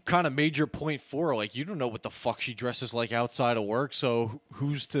she kind of made your point for her. Like, you don't know what the fuck she dresses like outside of work. So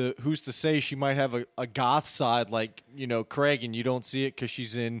who's to say she might have a goth side like, you know, Craig, and you don't see it because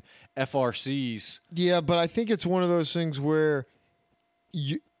she's in FRCs. Yeah, but I think it's one of those things where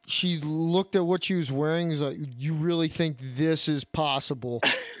she looked at what she was wearing. Is like, you really think this is possible?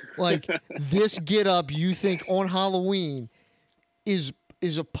 Like this get up, you think on Halloween is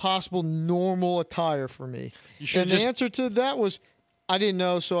a possible normal attire for me? And the answer to that was, I didn't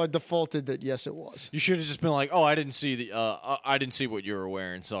know, so I defaulted that yes, it was. You should have just been like, "Oh, I didn't see I didn't see what you were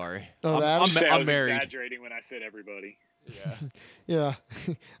wearing. Sorry, Oh, I'm I was married." exaggerating when I said everybody. Yeah. Yeah,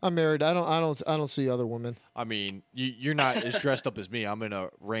 I'm married. I don't see other women. I mean, you're not as dressed up as me. I'm in a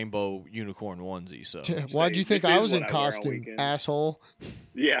rainbow unicorn onesie. So Why'd you think this I is was in what I wear on costume, weekends. asshole?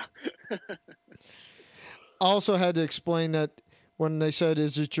 Yeah. I also had to explain that when they said,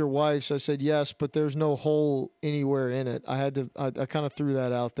 "Is it your wife's?" I said yes, but there's no hole anywhere in it. I kind of threw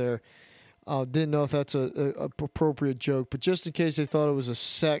that out there. Didn't know if that's a appropriate joke, but just in case they thought it was a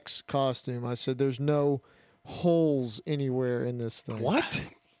sex costume, I said there's no holes anywhere in this thing. what?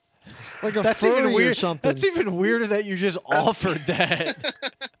 Like a That's furry even weird. or something. That's even weirder that you just offered that.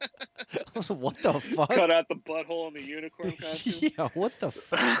 I was like, what the fuck? Cut out the butthole on the unicorn costume. Yeah, what the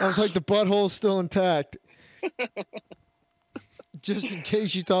fuck? I was like, the butthole's still intact. Just in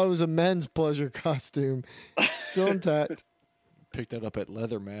case you thought it was a men's pleasure costume. Still intact. Picked that up at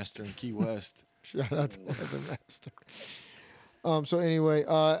Leathermaster in Key West. Shout out to Leathermaster. So anyway,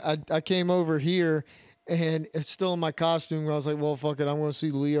 I came over here and it's still in my costume. I was like, well, fuck it. I'm going to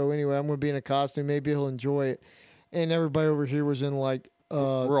see Leo anyway. I'm going to be in a costume. Maybe he'll enjoy it. And everybody over here was in like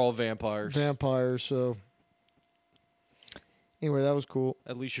We're all vampires. vampires. So anyway, that was cool.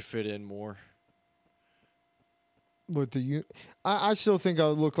 At least you fit in more. But I still think I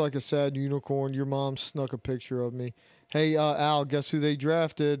look like a sad unicorn. Your mom snuck a picture of me. Hey, Al, guess who they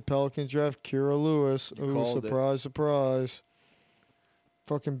drafted? Pelicans draft Kira Lewis. You Ooh, called surprise, surprise.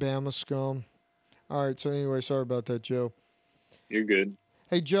 Fucking Bama scum. All right, so anyway, sorry about that, Joe. You're good.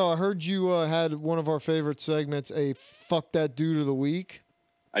 Hey, Joe, I heard you had one of our favorite segments, a Fuck That Dude of the Week.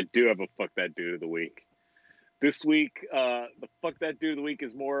 I do have a Fuck That Dude of the Week. This week, the Fuck That Dude of the Week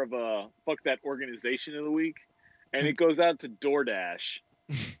is more of a Fuck That Organization of the Week. And it goes out to DoorDash.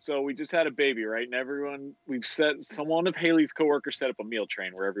 So we just had a baby, right? And one of Haley's coworkers set up a meal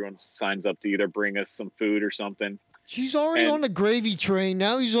train where everyone signs up to either bring us some food or something. She's already on the gravy train.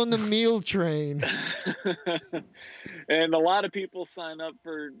 Now he's on the meal train. And a lot of people sign up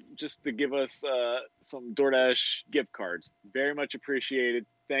for just to give us some DoorDash gift cards. Very much appreciated.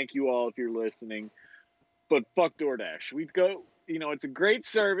 Thank you all if you're listening. But fuck DoorDash. We'd go, it's a great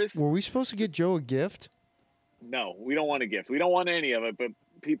service. Were we supposed to get Joe a gift? No, we don't want a gift. We don't want any of it, but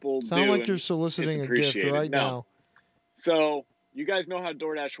people Sound do. like you're soliciting a gift right now. So you guys know how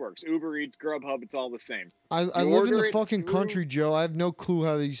DoorDash works. Uber Eats, Grubhub, it's all the same. I live in the fucking country, Joe. I have no clue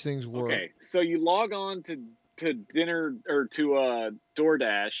how these things work. Okay, so you log on to dinner or to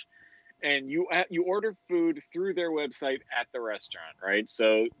DoorDash, and you order food through their website at the restaurant, right?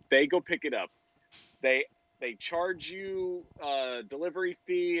 So they go pick it up. They charge you a delivery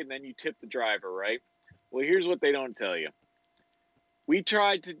fee, and then you tip the driver, right? Well, here's what they don't tell you. We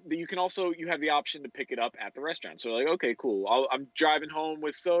tried to. You have the option to pick it up at the restaurant. So like, okay, cool. I'm driving home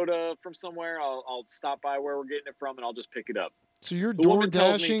with soda from somewhere. I'll stop by where we're getting it from, and I'll just pick it up. So you're door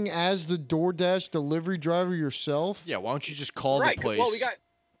dashing as the DoorDash delivery driver yourself? Yeah, why don't you just call the place? Well,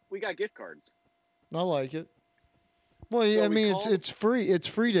 we got gift cards. I like it. Well, so it's free. It's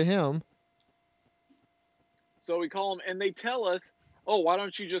free to him. So we call them, and they tell us, oh, why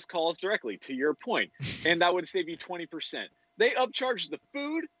don't you just call us directly, to your point? And that would save you 20%. They upcharge the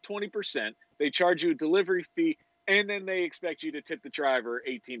food 20%. They charge you a delivery fee, and then they expect you to tip the driver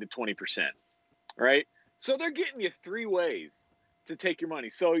 18 to 20%, right? So they're getting you three ways to take your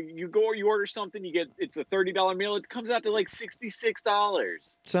money. So you order something, it's a $30 meal. It comes out to like $66.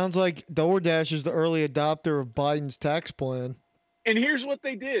 Sounds like DoorDash is the early adopter of Biden's tax plan. And here's what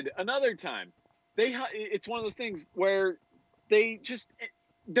they did another time. It's one of those things where they just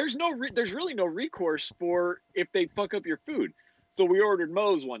there's really no recourse for if they fuck up your food. So we ordered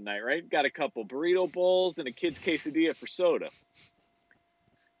Moe's one night, right? Got a couple burrito bowls and a kid's quesadilla for soda.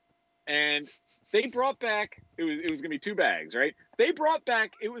 And they brought back it was gonna be 2 bags, right? They brought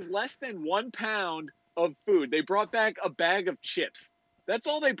back it was less than 1 pound of food. They brought back a bag of chips. That's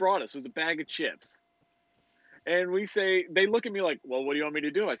all they brought us was a bag of chips. And they look at me like, well, what do you want me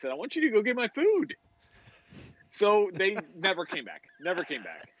to do? I said, I want you to go get my food. So they never came back. Never came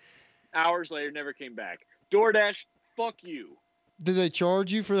back. Hours later, never came back. DoorDash, fuck you. Did they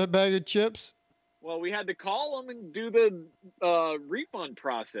charge you for that bag of chips? Well, we had to call them and do the refund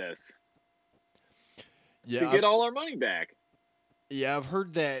process to get all our money back. Yeah, I've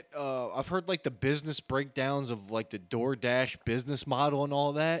heard that. I've heard like the business breakdowns of like the DoorDash business model and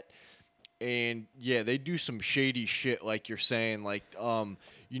all that. And yeah, they do some shady shit, like you're saying. Like,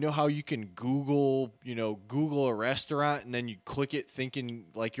 you know how you can Google a restaurant and then you click it thinking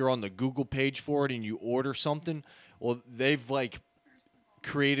like you're on the Google page for it and you order something. Well, they've like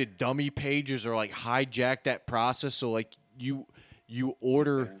created dummy pages or like hijacked that process. So like you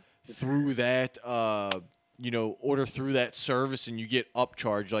order through that, order through that service and you get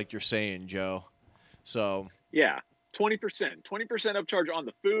upcharged, like you're saying, Joe. So yeah, 20% upcharge on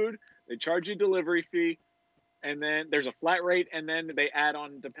the food. They charge you a delivery fee, and then there's a flat rate, and then they add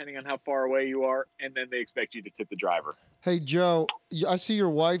on depending on how far away you are, and then they expect you to tip the driver. Hey, Joe, I see your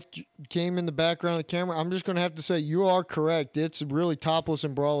wife came in the background of the camera. I'm just going to have to say you are correct. It's really topless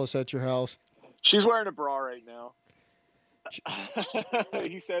and braless at your house. She's wearing a bra right now.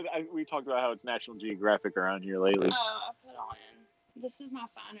 He said we talked about how it's National Geographic around here lately. Oh, I put on. This is my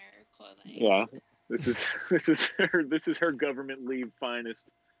finer clothing. Yeah, this is her government leave finest.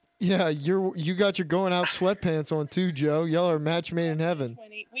 Yeah, you got your going out sweatpants on too, Joe. Y'all are a match made in heaven.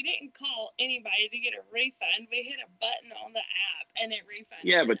 We didn't call anybody to get a refund. We hit a button on the app and it refunded.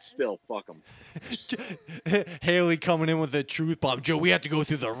 Yeah, but still, fuck them. Haley coming in with a truth bomb. Joe, we have to go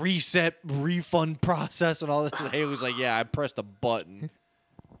through the reset refund process and all this. And Haley's like, yeah, I pressed a button.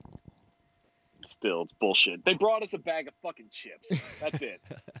 still, it's bullshit. They brought us a bag of fucking chips. That's it.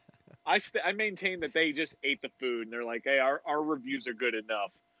 I maintain that they just ate the food and they're like, hey, our reviews are good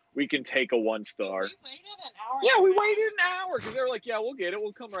enough. We can take a 1-star. We waited an hour. Yeah, we waited an hour because they were like, yeah, we'll get it.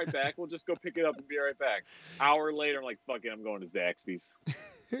 We'll come right back. We'll just go pick it up and be right back. Hour later, I'm like, fuck it, I'm going to Zaxby's.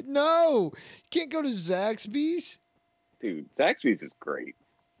 No, you can't go to Zaxby's. Dude, Zaxby's is great.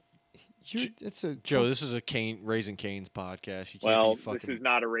 It's a Joe, this is a Raising Cane's podcast. You can't Well, be fucking... this is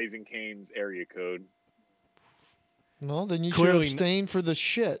not a Raising Cane's area code. Well, then you Clearly should abstain for the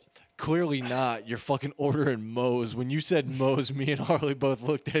shit. Clearly not. You're fucking ordering Moe's. When you said Moe's, me and Harley both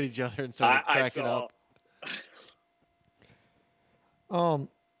looked at each other and started cracking up.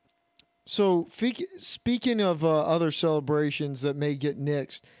 So speaking of other celebrations that may get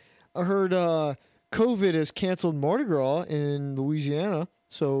nixed, I heard COVID has canceled Mardi Gras in Louisiana.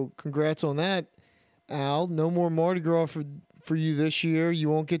 So congrats on that, Al. No more Mardi Gras for you this year. You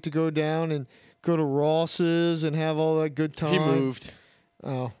won't get to go down and go to Ross's and have all that good time. He moved.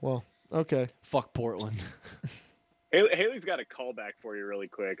 Oh, well, okay. Fuck Portland. Haley's got a callback for you really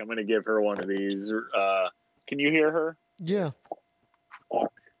quick. I'm going to give her one of these. Can you hear her? Yeah.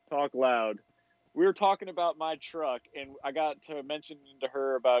 Talk loud. We were talking about my truck, and I got to mention to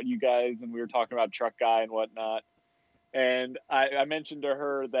her about you guys, and we were talking about Truck Guy and whatnot. And I mentioned to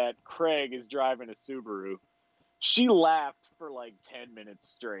her that Craig is driving a Subaru. She laughed for like 10 minutes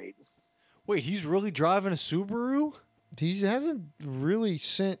straight. Wait, he's really driving a Subaru? He hasn't really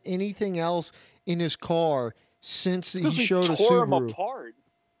sent anything else in his car since he showed a tore him Subaru. apart.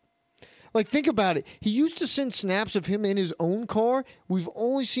 Like, think about it. He used to send snaps of him in his own car. We've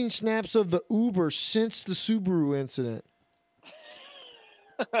only seen snaps of the Uber since the Subaru incident.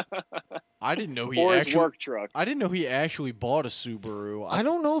 I didn't know he Or his actually. work truck. I didn't know he actually bought a Subaru. I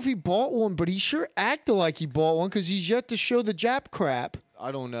don't know if he bought one, but he sure acted like he bought one because he's yet to show the Jap crap.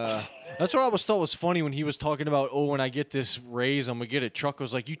 I don't. That's what I always thought was funny when he was talking about. Oh, when I get this raise, I'm gonna get a truck. I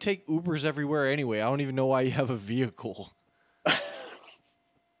was like, you take Ubers everywhere anyway. I don't even know why you have a vehicle.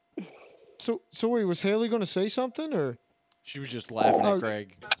 So wait, was Haley going to say something or? She was just laughing Oh. at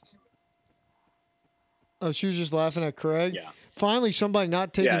Craig. Oh, she was just laughing at Craig. Yeah. Finally, somebody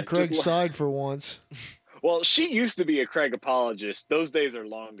not taking Yeah, Craig's just side for once. Well, she used to be a Craig apologist. Those days are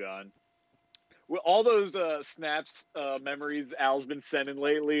long gone. With all those snaps, memories Al's been sending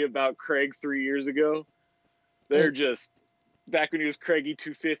lately about Craig 3 years ago, they're just back when he was Craigie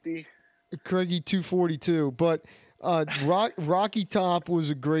 250. Craigie 242, but Rocky Top was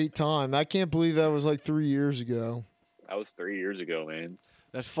a great time. I can't believe that was like 3 years ago. That was 3 years ago, man.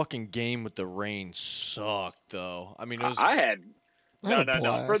 That fucking game with the rain sucked, though. I mean, it was. I had I had a no.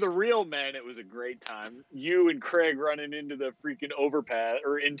 blast. For the real men, it was a great time. You and Craig running into the freaking overpass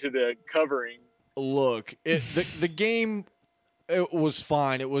or into the covering. Look, the game, it was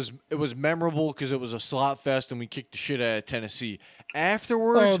fine. It was memorable because it was a slot fest and we kicked the shit out of Tennessee.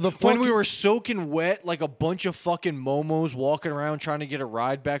 Afterwards, when we were soaking wet like a bunch of fucking momos walking around trying to get a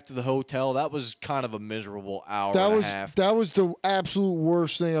ride back to the hotel, that was kind of a miserable hour and a half. That was the absolute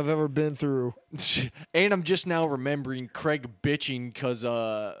worst thing I've ever been through. And I'm just now remembering Craig bitching because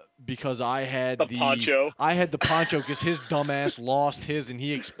I had the poncho. I had the poncho because his dumbass lost his, and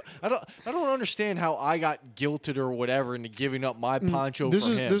I don't understand how I got guilted or whatever into giving up my poncho for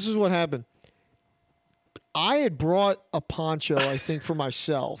him. This is what happened. I had brought a poncho, I think, for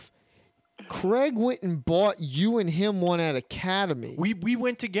myself. Craig went and bought you and him one at Academy. We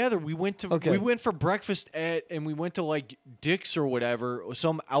went together. We went for breakfast and we went to like Dick's or whatever,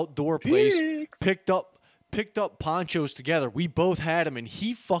 some outdoor place. Picked up ponchos together. We both had them, and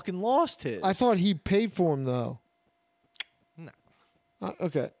he fucking lost his. I thought he paid for them though. No.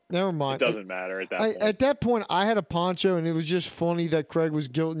 Okay, never mind. It doesn't matter at that point. At that point, I had a poncho, and it was just funny that Craig was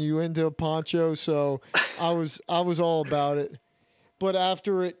guilting you into a poncho. So I was all about it. But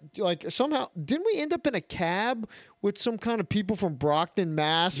after it, like somehow, didn't we end up in a cab with some kind of people from Brockton,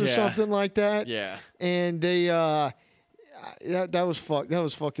 Mass, or something like that? Yeah. And they, that was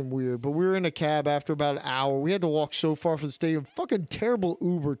fucking weird. But we were in a cab after about an hour. We had to walk so far from the stadium. Fucking terrible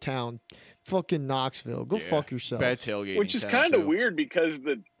Uber town. Fucking Knoxville. Go fuck yourself. Bad tailgating. Which is kind of weird because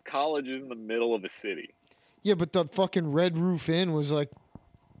the college is in the middle of a city. Yeah, but the fucking Red Roof Inn was like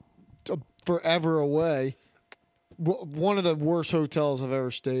forever away. One of the worst hotels I've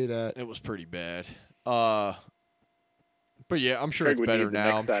ever stayed at. It was pretty bad. But yeah, I'm sure Craig it's would better need the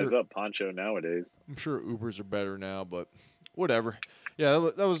now. next size up poncho nowadays. I'm sure Ubers are better now, but whatever.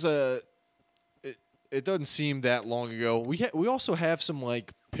 Yeah, that was it doesn't seem that long ago. We also have some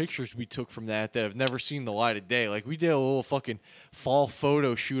like pictures we took from that have never seen the light of day. Like we did a little fucking fall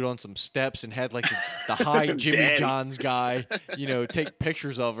photo shoot on some steps and had like the high Jimmy Daddy. John's guy, take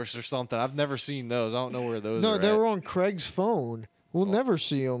pictures of us or something. I've never seen those. I don't know where those No, are they at. were on Craig's phone. We'll never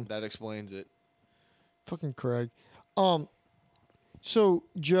see them. That explains it. Fucking Craig. So,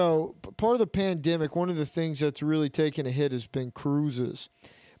 Joe, part of the pandemic, one of the things that's really taken a hit has been cruises.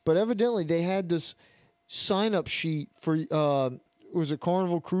 But evidently they had this sign-up sheet for, was it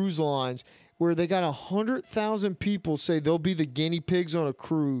Carnival Cruise Lines, where they got 100,000 people say they'll be the guinea pigs on a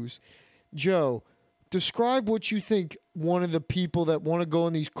cruise. Joe, describe what you think one of the people that want to go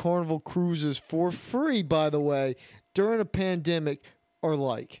on these Carnival cruises for free, by the way, during a pandemic are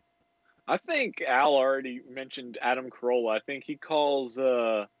like. I think Al already mentioned Adam Carolla. I think he calls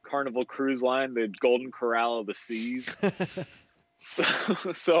Carnival Cruise Line the Golden Corral of the Seas.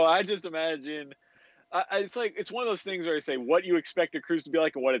 So I just imagine it's one of those things where I say what you expect a cruise to be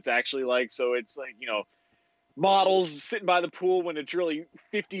like and what it's actually like. So it's like, models sitting by the pool when it's really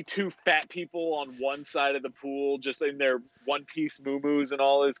 52 fat people on one side of the pool, just in their one-piece moo-moos and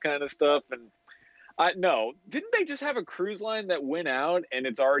all this kind of stuff. And no, didn't they just have a cruise line that went out and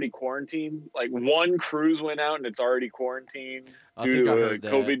it's already quarantined? Like one cruise went out and it's already quarantined due to a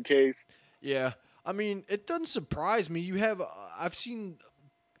COVID case. Yeah. I mean, it doesn't surprise me. I've seen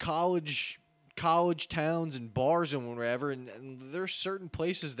college towns and bars and whatever, and there's certain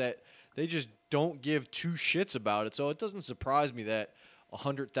places that they just don't give two shits about it. So it doesn't surprise me that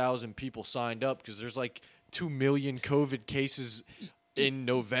 100,000 people signed up because there's like 2 million COVID cases in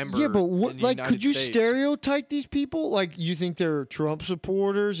November. Yeah, but in the United could you States. stereotype these people? Like, you think they're Trump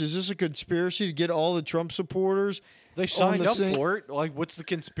supporters? Is this a conspiracy to get all the Trump supporters? They signed up for it. Like, what's the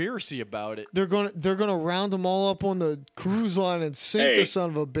conspiracy about it? They're gonna round them all up on the cruise line and sink the son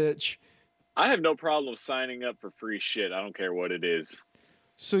of a bitch. I have no problem signing up for free shit. I don't care what it is.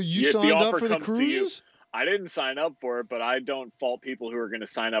 So you signed up for the cruises? I didn't sign up for it, but I don't fault people who are going to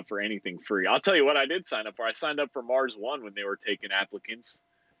sign up for anything free. I'll tell you what I did sign up for. I signed up for Mars One when they were taking applicants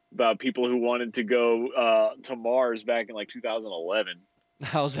about people who wanted to go to Mars back in like 2011.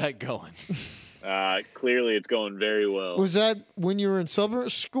 How's that going? Clearly, it's going very well. Was that when you were in summer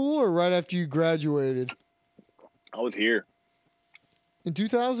school or right after you graduated? I was here. In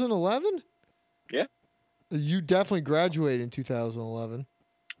 2011? Yeah. You definitely graduated in 2011.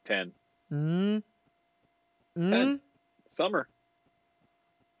 10. 10. Summer.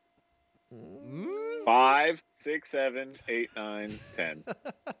 5, 6, 7, 8, 9, 10.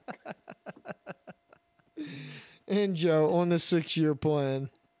 And Joe, on the 6-year plan.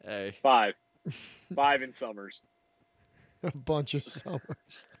 Hey. 5 in summers. A bunch of summers.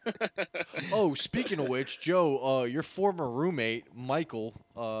 Oh, speaking of which, Joe, your former roommate, Michael,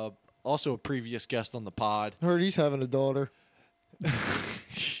 also a previous guest on the pod. Heard he's having a daughter.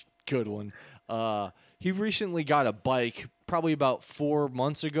 Good one. He recently got a bike probably about 4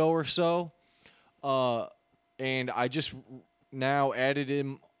 months ago or so. And I just now added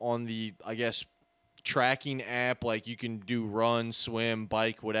him on the, I guess, tracking app. Like you can do run, swim,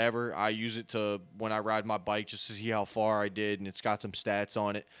 bike, whatever. I use it to when I ride my bike just to see how far I did, and it's got some stats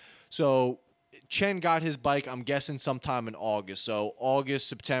on it. So Chen got his bike, I'm guessing sometime in August. So August,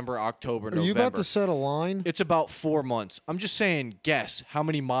 September, October, November. Are you about to set a line? It's about 4 months. I'm just saying, guess how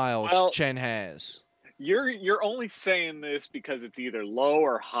many miles Chen has. You're only saying this because it's either low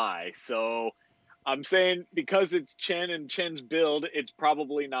or high. So I'm saying because it's Chen and Chen's build, it's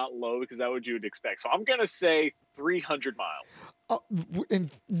probably not low because that's what you would expect. So I'm going to say 300 miles.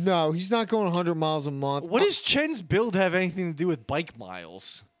 No, he's not going 100 miles a month. What does Chen's build have anything to do with bike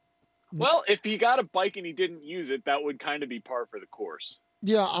miles? Well, if he got a bike and he didn't use it, that would kind of be par for the course.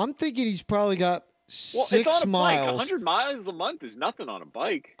 Yeah, I'm thinking he's probably got 6 it's on a miles. bike. 100 miles a month is nothing on a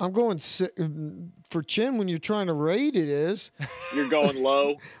bike. I'm going for Chen when you're trying to raid. It is. You're going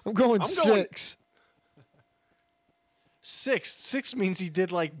low. I'm going 6. 6 means he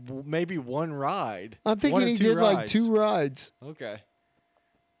did like maybe one ride. I'm thinking he did rides. like 2 rides. Okay.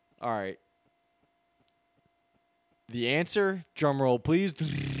 All right. The answer, drum roll please.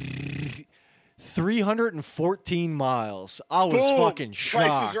 314 miles. I was fucking shocked.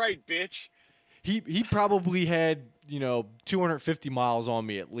 Price is right, bitch. He probably had, 250 miles on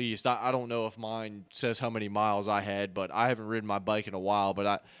me at least. I don't know if mine says how many miles I had, but I haven't ridden my bike in a while.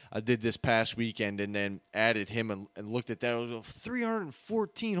 But I did this past weekend and then added him and looked at that. I was like,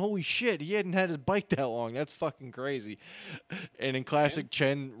 314. Holy shit. He hadn't had his bike that long. That's fucking crazy. And in classic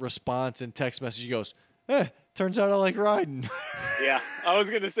Chen response and text message, he goes, turns out I like riding. Yeah, I was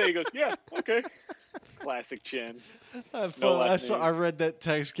going to say, he goes, yeah, okay. Classic Chen. I last names. read that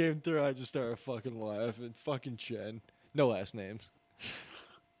text came through. I just started fucking laughing. Fucking Chen. No last names.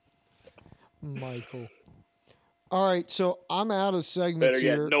 Michael. All right, so I'm out of segments Better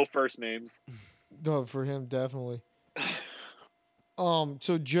yet, here. no first names. No, for him definitely.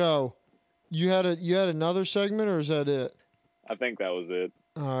 So Joe, you had another segment, or is that it? I think that was it.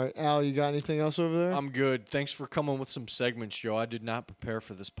 All right, Al, you got anything else over there? I'm good. Thanks for coming with some segments, Joe. I did not prepare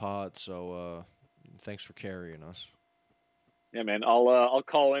for this pod, so thanks for carrying us. Yeah, man. I'll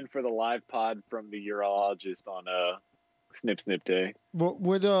call in for the live pod from the urologist on Snip Day.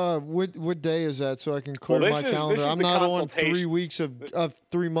 What day is that, so I can clear Well, my this calendar? is I'm the not on consultation. 3 weeks of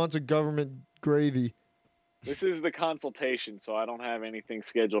 3 months of government gravy. This is the consultation, so I don't have anything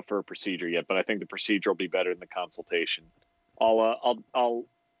scheduled for a procedure yet. But I think the procedure will be better than the consultation. I'll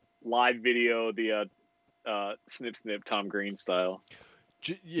live video the Snip Tom Green style.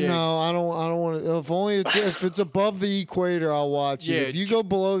 Yeah. No, I don't want to. If it's above the equator, I'll watch it. Yeah, If you go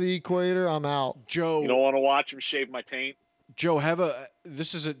below the equator, I'm out. Joe. You don't want to watch him shave my taint. Joe,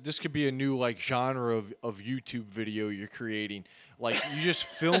 this could be a new like genre of YouTube video you're creating. Like you just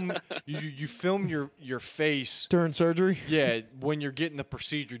film you film your face. During surgery? Yeah, when you're getting the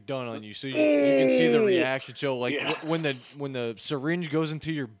procedure done on you, so you can see the reaction. So like Yeah. when the syringe goes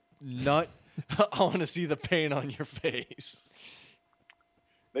into your nut, I want to see the pain on your face.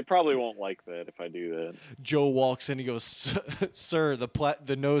 They probably won't like that if I do that. Joe walks in, he goes, "Sir,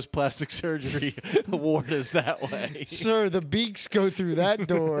 the nose plastic surgery ward is that way." Sir, the beaks go through that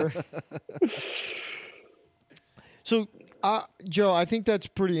door. So, Joe, I think that's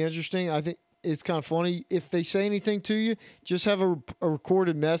pretty interesting. I think it's kind of funny. If they say anything to you, just have a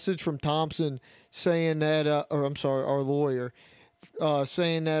recorded message from Thompson saying that, or I'm sorry, our lawyer,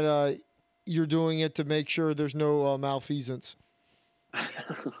 saying that you're doing it to make sure there's no malfeasance.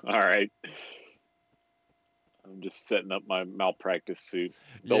 All right. I'm just setting up my malpractice suit.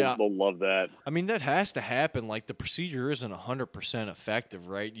 They'll love that. I mean, that has to happen. Like, the procedure isn't 100% effective,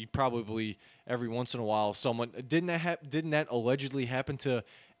 right? You probably, every once in a while, someone... Didn't that allegedly happen to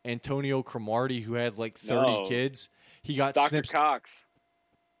Antonio Cromartie, who had, like, 30 kids? He got Dr. snipped... Cox.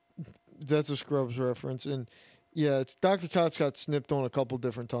 That's a Scrubs reference. And, yeah, it's Dr. Cox got snipped on a couple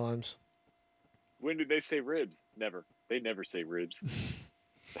different times. When did they say ribs? Never. They never say ribs.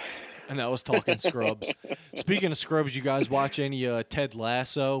 And that was talking Scrubs. Speaking of Scrubs, you guys watch any Ted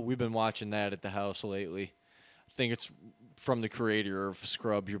Lasso? We've been watching that at the house lately. I think it's from the creator of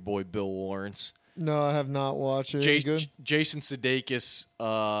Scrubs, your boy Bill Lawrence. No, I have not watched it. Any good? Jason Sudeikis.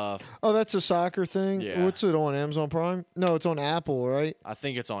 Oh, that's a soccer thing? Yeah. What's it on, Amazon Prime? No, it's on Apple, right? I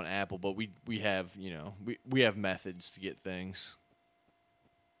think it's on Apple, but we have, we have methods to get things.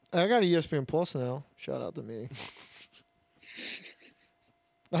 I got ESPN Plus now. Shout out to me.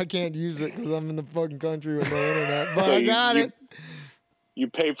 I can't use it because I'm in the fucking country with no internet, but So I got it. You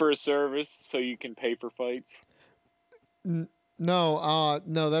pay for a service so you can pay for fights? No,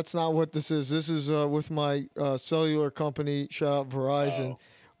 that's not what this is. This is with my cellular company. Shout out Verizon. Oh.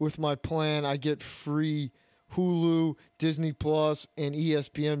 With my plan, I get free Hulu, Disney Plus, and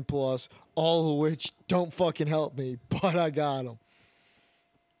ESPN Plus, all of which don't fucking help me, but I got them.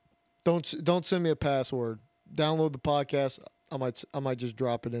 Don't send me a password. Download the podcast. I might just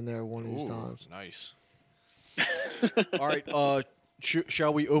drop it in there one of these times. Nice. All right.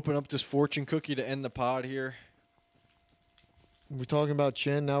 Shall we open up this fortune cookie to end the pod here? We're talking about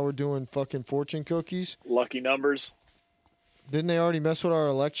Chin. Now we're doing fucking fortune cookies. Lucky numbers. Didn't they already mess with our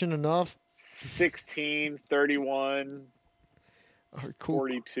election enough? 16, 31, All right, cool.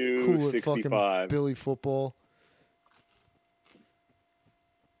 42, Cool at 65. fucking Billy football.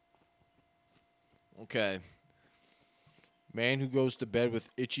 Okay. Man who goes to bed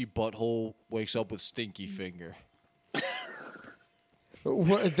with itchy butthole wakes up with stinky finger.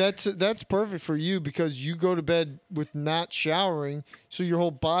 That's perfect for you because you go to bed with not showering, so your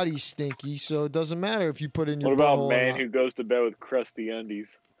whole body's stinky. So it doesn't matter if you put in your. What about butthole or man not. who goes to bed with crusty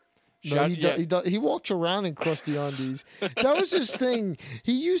undies? No, he walks around in crusty undies. That was his thing.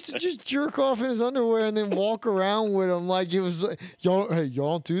 He used to just jerk off in his underwear and then walk around with them like it was like, y'all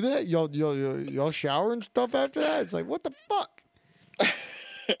don't do that? Y'all shower and stuff after that? It's like, what the fuck?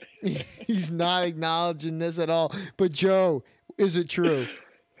 He's not acknowledging this at all. But Joe, is it true?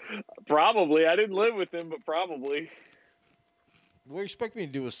 Probably. I didn't live with him, but probably. What do you expect me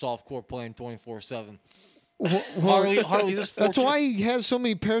to do with softcore playing 24/7? Well, Harley, this that's fortune- why he has so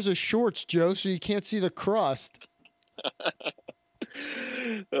many pairs of shorts, Joe, so you can't see the crust.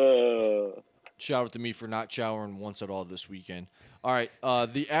 Shout out to me for not showering once at all this weekend. All right,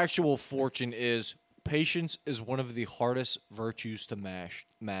 the actual fortune is patience is one of the hardest virtues to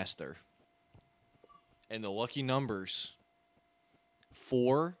master. And the lucky numbers: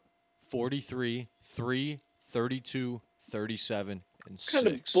 4, 43, 3, 32, 37, and 6. What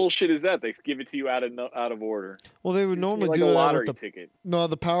kind of bullshit is that? They give it to you out of order. Well, they would It's normally like do a that lottery with the ticket. No,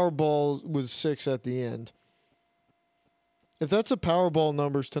 the Powerball was 6 at the end. If that's the Powerball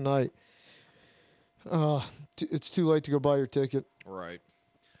numbers tonight, it's too late to go buy your ticket. Right.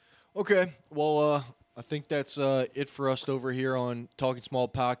 Okay. Well, I think that's it for us over here on Talking Small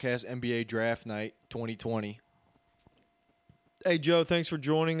Podcast NBA Draft Night 2020. Hey, Joe, thanks for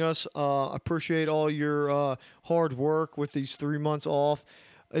joining us. I appreciate all your hard work with these 3 months off.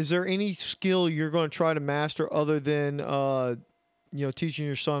 Is there any skill you're going to try to master other than teaching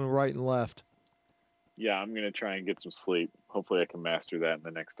your son right and left? Yeah, I'm going to try and get some sleep. Hopefully I can master that in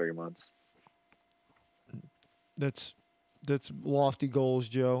the next 3 months. That's lofty goals,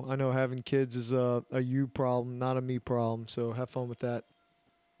 Joe. I know having kids is a you problem, not a me problem, so have fun with that.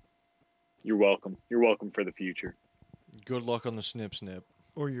 You're welcome. You're welcome for the future. Good luck on the snip.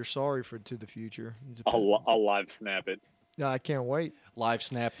 Or you're sorry to the future. I'll live snap it. Yeah, I can't wait. Live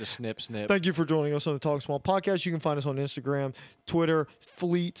snap the snip. Thank you for joining us on the Talking Small Podcast. You can find us on Instagram, Twitter,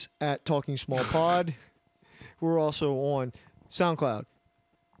 fleets at Talking Small Pod. We're also on SoundCloud,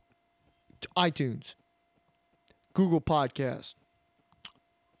 iTunes, Google Podcast.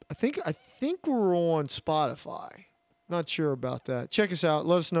 I think we're on Spotify. Not sure about that. Check us out.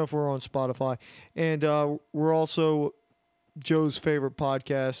 Let us know if we're on Spotify. And we're also Joe's favorite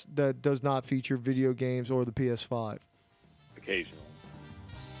podcast that does not feature video games or the PS5. Occasionally.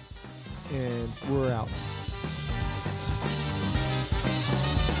 And we're out.